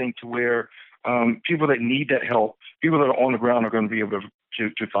place, I think, to where people that need that help, people that are on the ground, are going to be able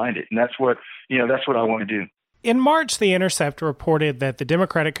to find it. And that's what I want to do. In March, The Intercept reported that the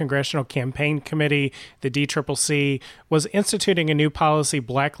Democratic Congressional Campaign Committee, the DCCC, was instituting a new policy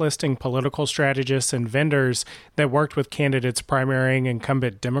blacklisting political strategists and vendors that worked with candidates primarying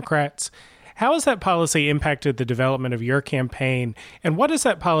incumbent Democrats. How has that policy impacted the development of your campaign, and what does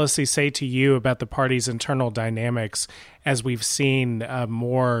that policy say to you about the party's internal dynamics as we've seen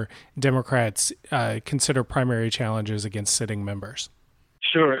more Democrats consider primary challenges against sitting members?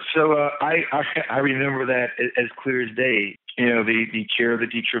 Sure. So I remember that as clear as day. The chair of the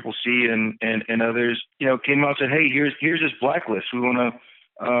DCCC and others, came out and said, "Hey, here's this blacklist. We want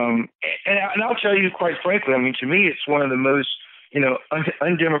to," and I'll tell you quite frankly. I mean, to me, it's one of the most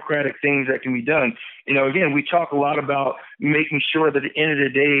undemocratic things that can be done. Again, we talk a lot about making sure that at the end of the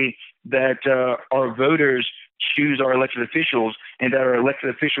day that our voters choose our elected officials, and that our elected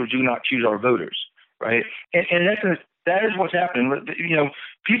officials do not choose our voters, right? And that is what's happening.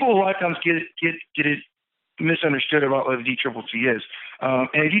 People a lot of times get it misunderstood about what the DCCC is. And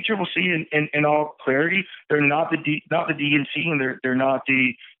the DCCC, in all clarity, they're not the DNC, and they're not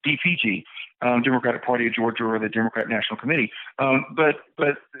the DPG, Democratic Party of Georgia, or the Democratic National Committee.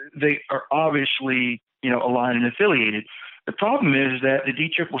 But they are obviously aligned and affiliated. The problem is that the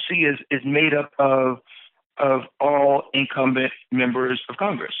DCCC is made up of all incumbent members of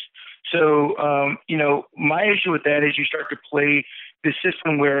Congress. So, my issue with that is you start to play this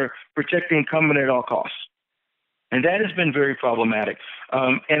system where protect the incumbent at all costs. And that has been very problematic.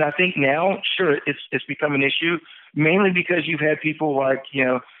 And I think now, sure, it's become an issue, mainly because you've had people like,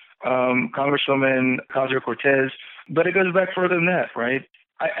 Congresswoman Ocasio-Cortez, but it goes back further than that, right?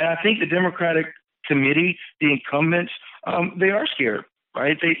 I think the Democratic committee, the incumbents, they are scared,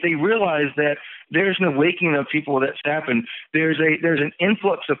 right? They realize that there's an awakening of people that's happened. There's an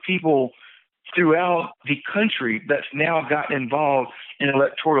influx of people throughout the country that's now gotten involved in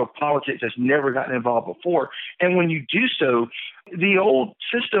electoral politics that's never gotten involved before. And when you do so, the old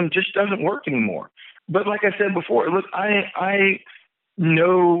system just doesn't work anymore. But like I said before, look, I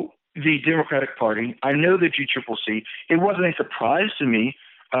know the Democratic Party. I know the DCCC. It wasn't a surprise to me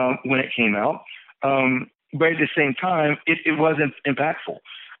when it came out. But at the same time, it wasn't impactful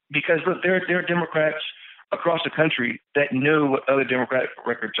because look, there are Democrats across the country that know what other Democratic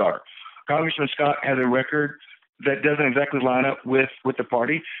records are. Congressman Scott has a record that doesn't exactly line up with the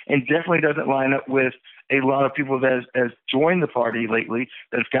party and definitely doesn't line up with a lot of people that has joined the party lately,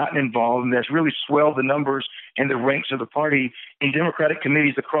 that's gotten involved, and that's really swelled the numbers and the ranks of the party in Democratic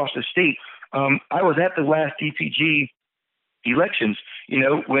committees across the state. I was at the last DPG elections,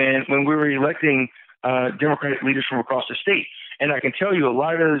 when we were electing Democratic leaders from across the state. And I can tell you a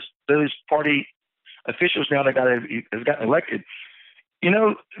lot of those party officials now that have gotten elected,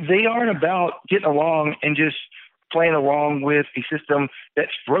 they aren't about getting along and just playing along with a system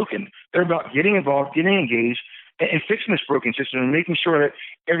that's broken. They're about getting involved, getting engaged, and fixing this broken system and making sure that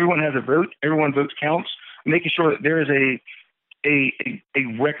everyone has a vote, everyone votes counts, making sure that there is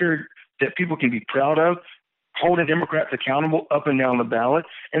a record that people can be proud of, holding Democrats accountable up and down the ballot.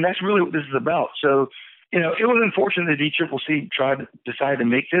 And that's really what this is about. So, it was unfortunate that DCCC decided to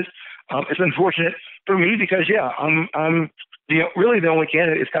make this. It's unfortunate for me because, I'm really the only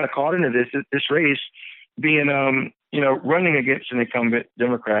candidate that's kind of caught into this race, being, running against an incumbent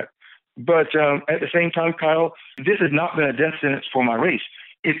Democrat. But at the same time, Kyle, this has not been a death sentence for my race.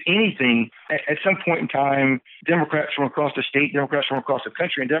 If anything, at some point in time, Democrats from across the state, Democrats from across the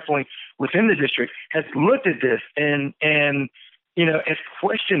country, and definitely within the district, has looked at this and has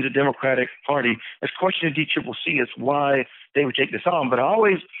questioned the Democratic Party, has questioned the DCCC as why they would take this on. But I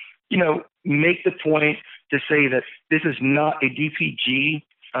always, make the point to say that this is not a DPG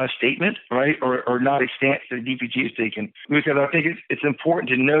statement, right, or not a stance that the DPG is taking, because I think it's important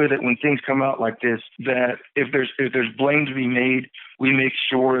to know that when things come out like this, that if there's blame to be made, we make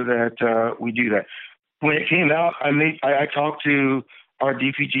sure that we do that. When it came out, I talked to our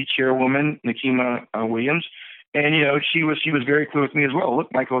DPG chairwoman, Nikema Williams, and she was very clear with me as well.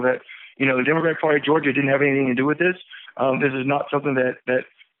 Look, Michael, that the Democratic Party of Georgia didn't have anything to do with this. This is not something that the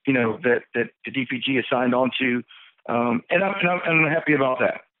DPG has signed on to. And I'm happy about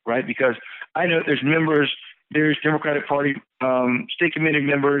that, right? Because I know there's Democratic Party state committee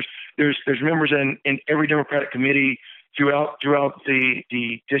members, there's members in every Democratic committee throughout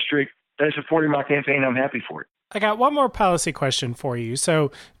the district that are supporting my campaign. I'm happy for it. I got one more policy question for you.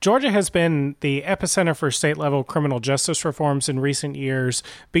 So Georgia has been the epicenter for state-level criminal justice reforms in recent years,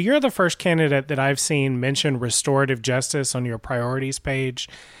 but you're the first candidate that I've seen mention restorative justice on your priorities page.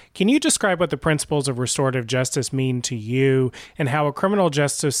 Can you describe what the principles of restorative justice mean to you and how a criminal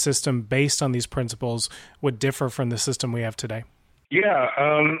justice system based on these principles would differ from the system we have today? Yeah,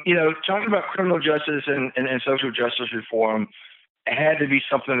 talking about criminal justice and social justice reform had to be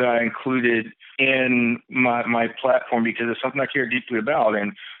something that I included in my platform because it's something I care deeply about.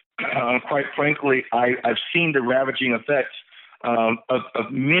 And quite frankly, I've seen the ravaging effects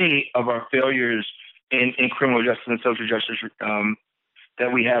of many of our failures in criminal justice and social justice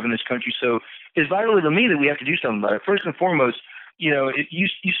that we have in this country. So it's vital to me that we have to do something about it. First and foremost, you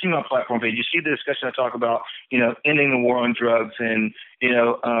see my platform page, you see the discussion I talk about, ending the war on drugs and,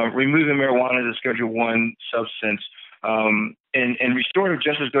 removing marijuana as a Schedule I substance. And restorative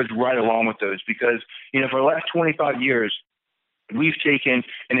justice goes right along with those because, for the last 25 years, we've taken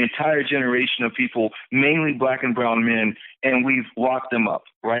an entire generation of people, mainly black and brown men, and we've locked them up,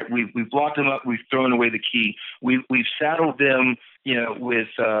 right? We've locked them up. We've thrown away the key. We've saddled them,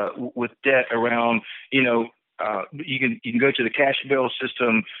 with debt around, you can go to the cash bail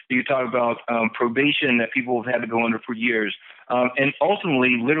system. You can talk about probation that people have had to go under for years, and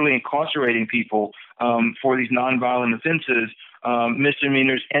ultimately, literally incarcerating people for these nonviolent offenses,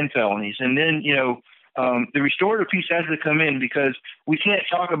 misdemeanors and felonies. And then, the restorative piece has to come in because we can't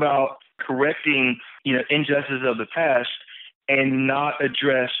talk about correcting, injustices of the past and not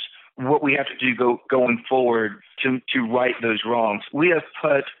address what we have to do going forward to right those wrongs. We have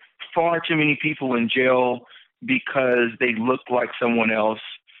put far too many people in jail because they looked like someone else,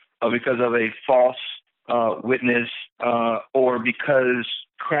 because of a false witness, or because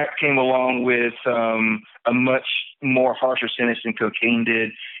crack came along with a much more harsher sentence than cocaine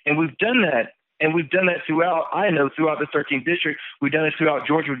did. And we've done that. And we've done that throughout the 13th district. We've done it throughout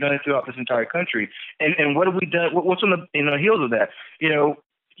Georgia. We've done it throughout this entire country. And what have we done? What's on the heels of that?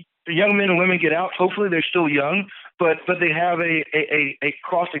 The young men and women get out. Hopefully they're still young, but they have a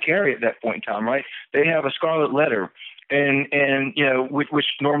cross to carry at that point in time, right? They have a scarlet letter, and which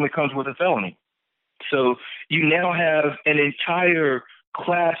normally comes with a felony. So you now have an entire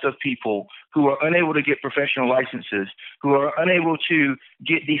class of people who are unable to get professional licenses, who are unable to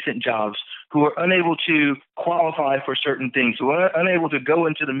get decent jobs, who are unable to qualify for certain things, who are unable to go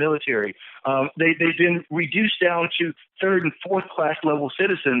into the military. They've been reduced down to third and fourth class level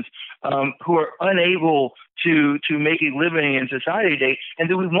citizens who are unable to make a living in society today. And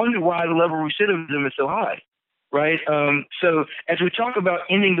then we wonder why the level of recidivism is so high, right? So as we talk about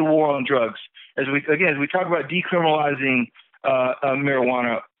ending the war on drugs, as we talk about decriminalizing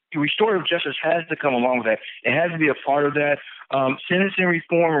marijuana, restorative justice has to come along with that. It has to be a part of that. Sentencing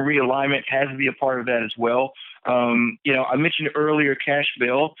reform and realignment has to be a part of that as well. I mentioned earlier cash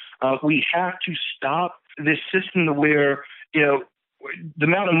bail. We have to stop this system where, the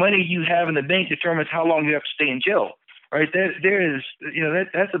amount of money you have in the bank determines how long you have to stay in jail, right?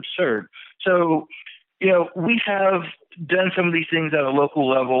 That's absurd. So, we have done some of these things at a local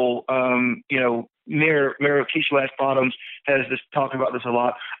level. Mayor Keisha Lance Bottoms has talked about this a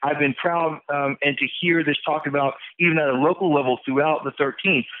lot. I've been proud and to hear this talked about even at a local level throughout the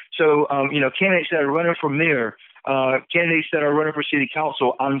 13th. So, candidates that are running for mayor, candidates that are running for city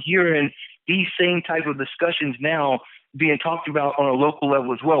council, I'm hearing these same type of discussions now being talked about on a local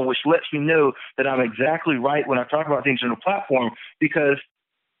level as well, which lets me know that I'm exactly right when I talk about things on a platform, because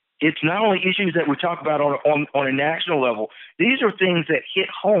it's not only issues that we talk about on a national level. These are things that hit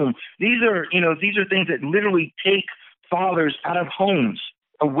home. These are things that literally take fathers out of homes,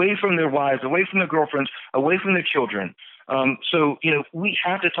 away from their wives, away from their girlfriends, away from their children. So we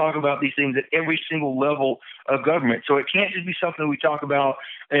have to talk about these things at every single level of government. So it can't just be something we talk about,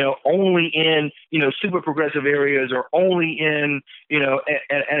 only in, super progressive areas, or only in,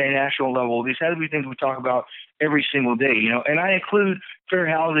 at a national level. These have to be things we talk about every single day, and I include fair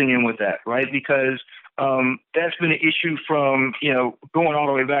housing in with that, right? Because that's been an issue from, going all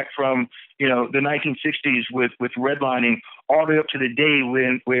the way back from, the 1960s with redlining all the way up to the day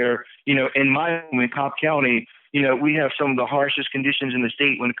where, in my home in Cobb County, we have some of the harshest conditions in the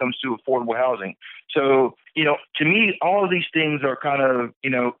state when it comes to affordable housing. So, to me, all of these things are kind of,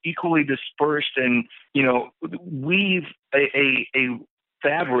 equally dispersed and, weave a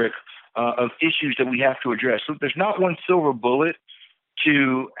fabric of issues that we have to address. So there's not one silver bullet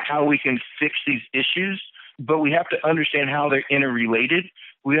to how we can fix these issues, but we have to understand how they're interrelated.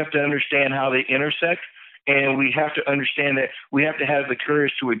 We have to understand how they intersect, and we have to understand that we have to have the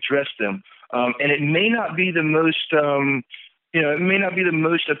courage to address them. And it may not be the most,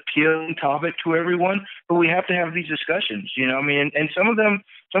 appealing topic to everyone, but we have to have these discussions, and some of them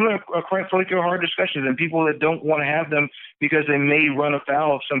are quite frankly hard discussions, and people that don't want to have them because they may run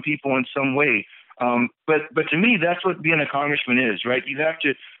afoul of some people in some way. But to me, that's what being a congressman is, right? You have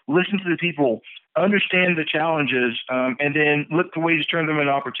to listen to the people, understand the challenges, and then look for ways to turn them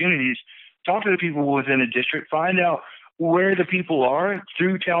into opportunities. Talk to the people within a district, find out where the people are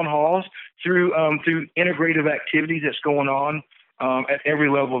through town halls, through integrative activities that's going on at every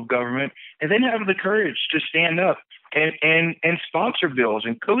level of government, and then have the courage to stand up and sponsor bills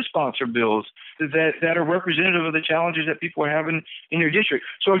and co-sponsor bills that are representative of the challenges that people are having in your district.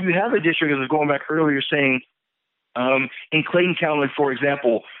 So if you have a district, as I was going back earlier saying, in Clayton County, for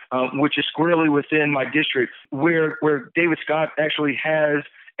example, which is squarely within my district, where David Scott actually has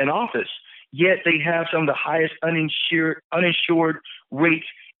an office, yet they have some of the highest uninsured rates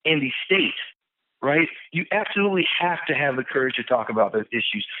in the state, right? You absolutely have to have the courage to talk about those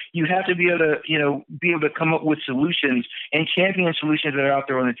issues. You have to be able to come up with solutions and champion solutions that are out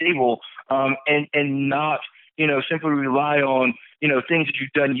there on the table, and not, simply rely on, things that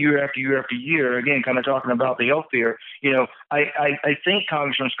you've done year after year after year. Again, kind of talking about the health care, I thank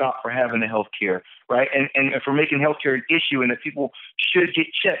Congressman Scott for having the health care, right? And for making healthcare an issue, and that people should get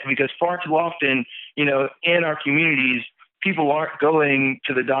checked, because far too often, in our communities, people aren't going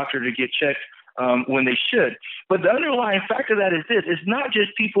to the doctor to get checked when they should. But the underlying factor of that is this: it's not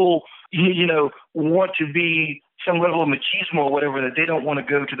just people want to be some level of machismo or whatever, that they don't want to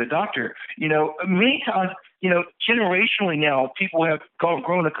go to the doctor. Many times, generationally now, people have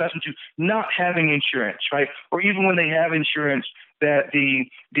grown accustomed to not having insurance, right? Or even when they have insurance, that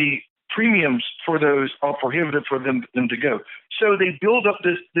the premiums for those are prohibitive for them to go. So they build up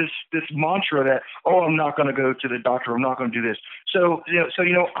this mantra that, oh, I'm not going to go to the doctor, I'm not going to do this. So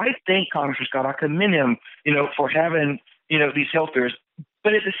I thank Congressman Scott. I commend him, for having these health fairs.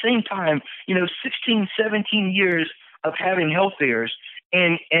 But at the same time, 16, 17 years of having health fairs,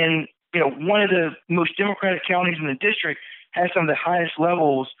 and one of the most Democratic counties in the district has some of the highest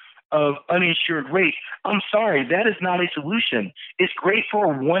levels of uninsured rates. I'm sorry, that is not a solution. It's great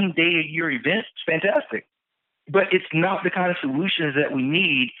for a one-day-a-year event. It's fantastic. But it's not the kind of solutions that we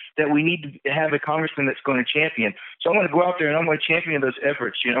need to have a congressman that's going to champion. So I'm going to go out there and I'm going to champion those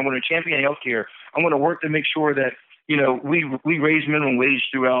efforts. I'm going to champion healthcare. I'm going to work to make sure that, we raise minimum wage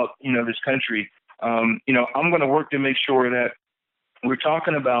throughout, this country. I'm going to work to make sure that we're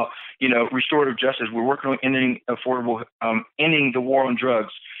talking about, restorative justice. We're working on ending the war on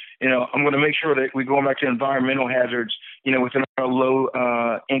drugs. I'm going to make sure that we're going back to environmental hazards, within our low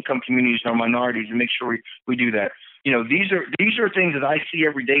income communities and our minorities, and make sure we do that. These are things that I see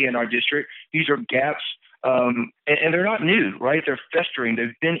every day in our district. These are gaps, and they're not new, right? They're festering.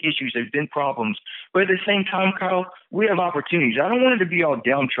 They've been issues. They've been problems. But at the same time, Kyle, we have opportunities. I don't want it to be all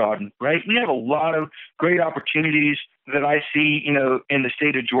downtrodden, right? We have a lot of great opportunities that I see, in the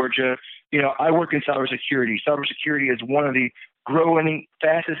state of Georgia. I work in cybersecurity. Cybersecurity is one of the growing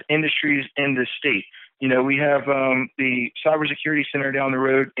fastest industries in the state. We have the cybersecurity center down the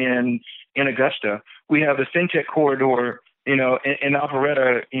road in Augusta. We have the FinTech corridor, in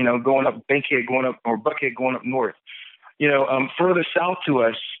Alpharetta, going up Bankhead, going up, or Buckhead, going up north. Further south to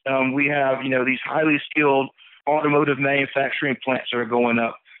us, we have, these highly skilled automotive manufacturing plants that are going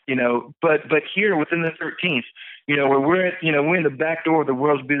up. But here within the 13th, where we're in the back door of the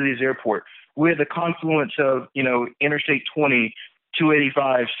world's busiest airport. We're the confluence of, Interstate 20,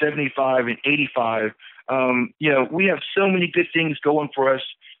 285, 75, and 85. We have so many good things going for us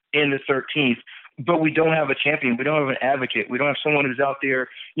in the 13th, but we don't have a champion. We don't have an advocate. We don't have someone who's out there,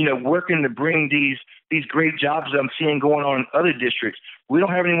 working to bring these great jobs I'm seeing going on in other districts. We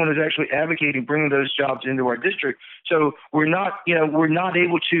don't have anyone who's actually advocating bringing those jobs into our district. So we're not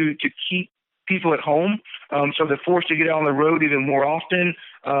able to keep people at home. So they're forced to get out on the road even more often.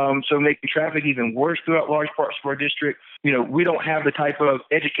 So making traffic even worse throughout large parts of our district. We don't have the type of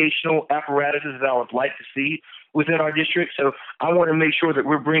educational apparatuses that I would like to see within our district. So I want to make sure that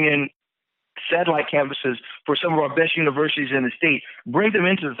we're bringing satellite campuses for some of our best universities in the state, bring them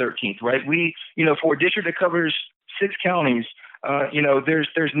into the 13th, right? We, for a district that covers 6 counties,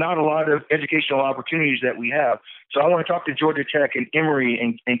 there's not a lot of educational opportunities that we have. So I want to talk to Georgia Tech and Emory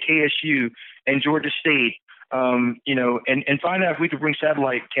and KSU and Georgia State, and find out if we could bring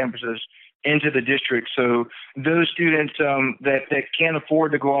satellite campuses into the district. So those students that can't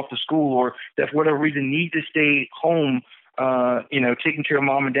afford to go off to school, or that for whatever reason need to stay home, taking care of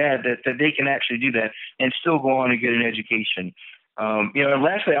mom and dad, that they can actually do that and still go on and get an education. And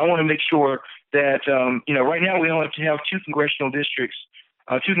lastly, I want to make sure that, right now we only have 2 congressional districts,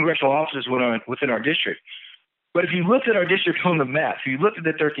 2 congressional offices within our district. But if you look at our district on the map, if you look at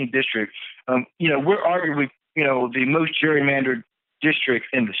the 13th district, we're arguably, the most gerrymandered district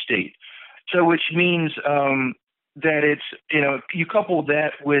in the state. So which means that it's, you couple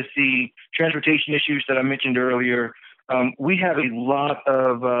that with the transportation issues that I mentioned earlier, we have a lot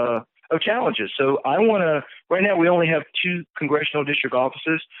of challenges. So right now we only have 2 congressional district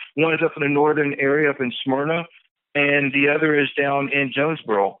offices. One is up in the northern area up in Smyrna, and the other is down in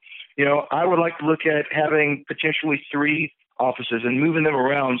Jonesboro. I would like to look at having potentially 3 offices and moving them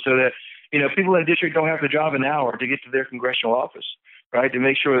around so that, people in the district don't have to drive an hour to get to their congressional office, right? To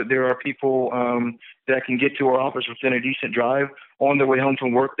make sure that there are people that can get to our office within a decent drive. On their way home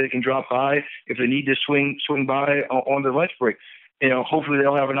from work, they can drop by. If they need to swing by on their lunch break, hopefully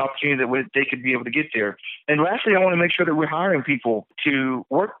they'll have an opportunity that they could be able to get there. And lastly, I want to make sure that we're hiring people to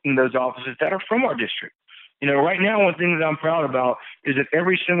work in those offices that are from our district. Right now, one thing that I'm proud about is that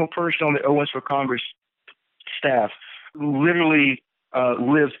every single person on the Owens for Congress staff literally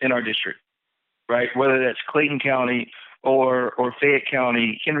lives in our district, right? Whether that's Clayton County or Fayette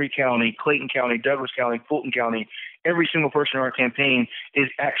County, Henry County, Clayton County, Douglas County, Fulton County, every single person in our campaign is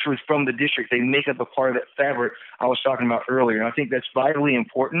actually from the district. They make up a part of that fabric I was talking about earlier. And I think that's vitally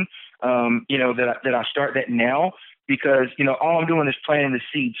important, that I start that now, because, all I'm doing is planting the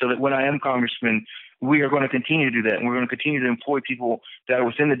seed so that when I am congressman, we are going to continue to do that. And we're going to continue to employ people that are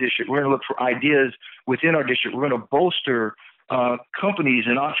within the district. We're going to look for ideas within our district. We're going to bolster companies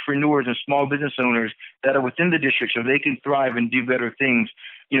and entrepreneurs and small business owners that are within the district so they can thrive and do better things.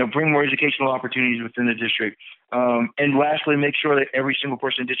 Bring more educational opportunities within the district. And lastly, make sure that every single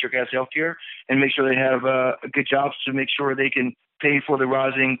person in the district has health care and make sure they have good jobs to make sure they can pay for the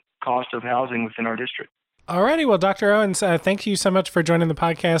rising cost of housing within our district. Alrighty, well, Dr. Owens, thank you so much for joining the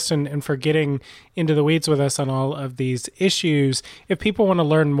podcast and for getting into the weeds with us on all of these issues. If people want to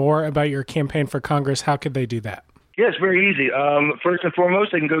learn more about your campaign for Congress, how could they do that? Yes, very easy. First and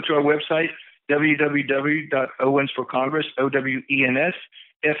foremost, they can go to our website, www.owensforcongress, OWENSFORCONGRESS.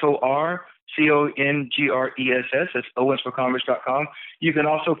 That's owensforcongress.com. You can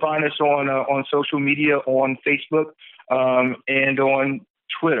also find us on social media, on Facebook, and on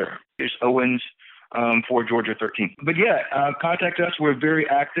Twitter. It's Owens for Georgia 13. But contact us. We're very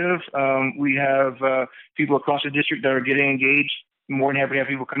active. We have people across the district that are getting engaged. More than happy to have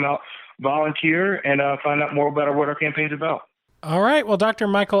people come out, volunteer, and find out more about what our campaign's about. All right. Well, Dr.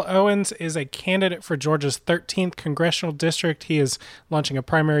 Michael Owens is a candidate for Georgia's 13th congressional district. He is launching a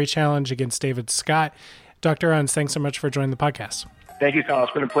primary challenge against David Scott. Dr. Owens, thanks so much for joining the podcast. Thank you, Kyle.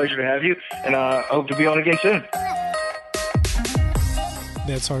 It's been a pleasure to have you, and I hope to be on again soon.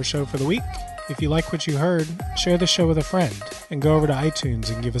 That's our show for the week. If you like what you heard, share the show with a friend and go over to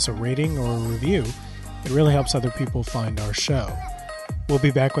iTunes and give us a rating or a review. It really helps other people find our show. We'll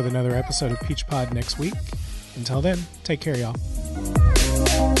be back with another episode of Peach Pod next week. Until then, take care, y'all.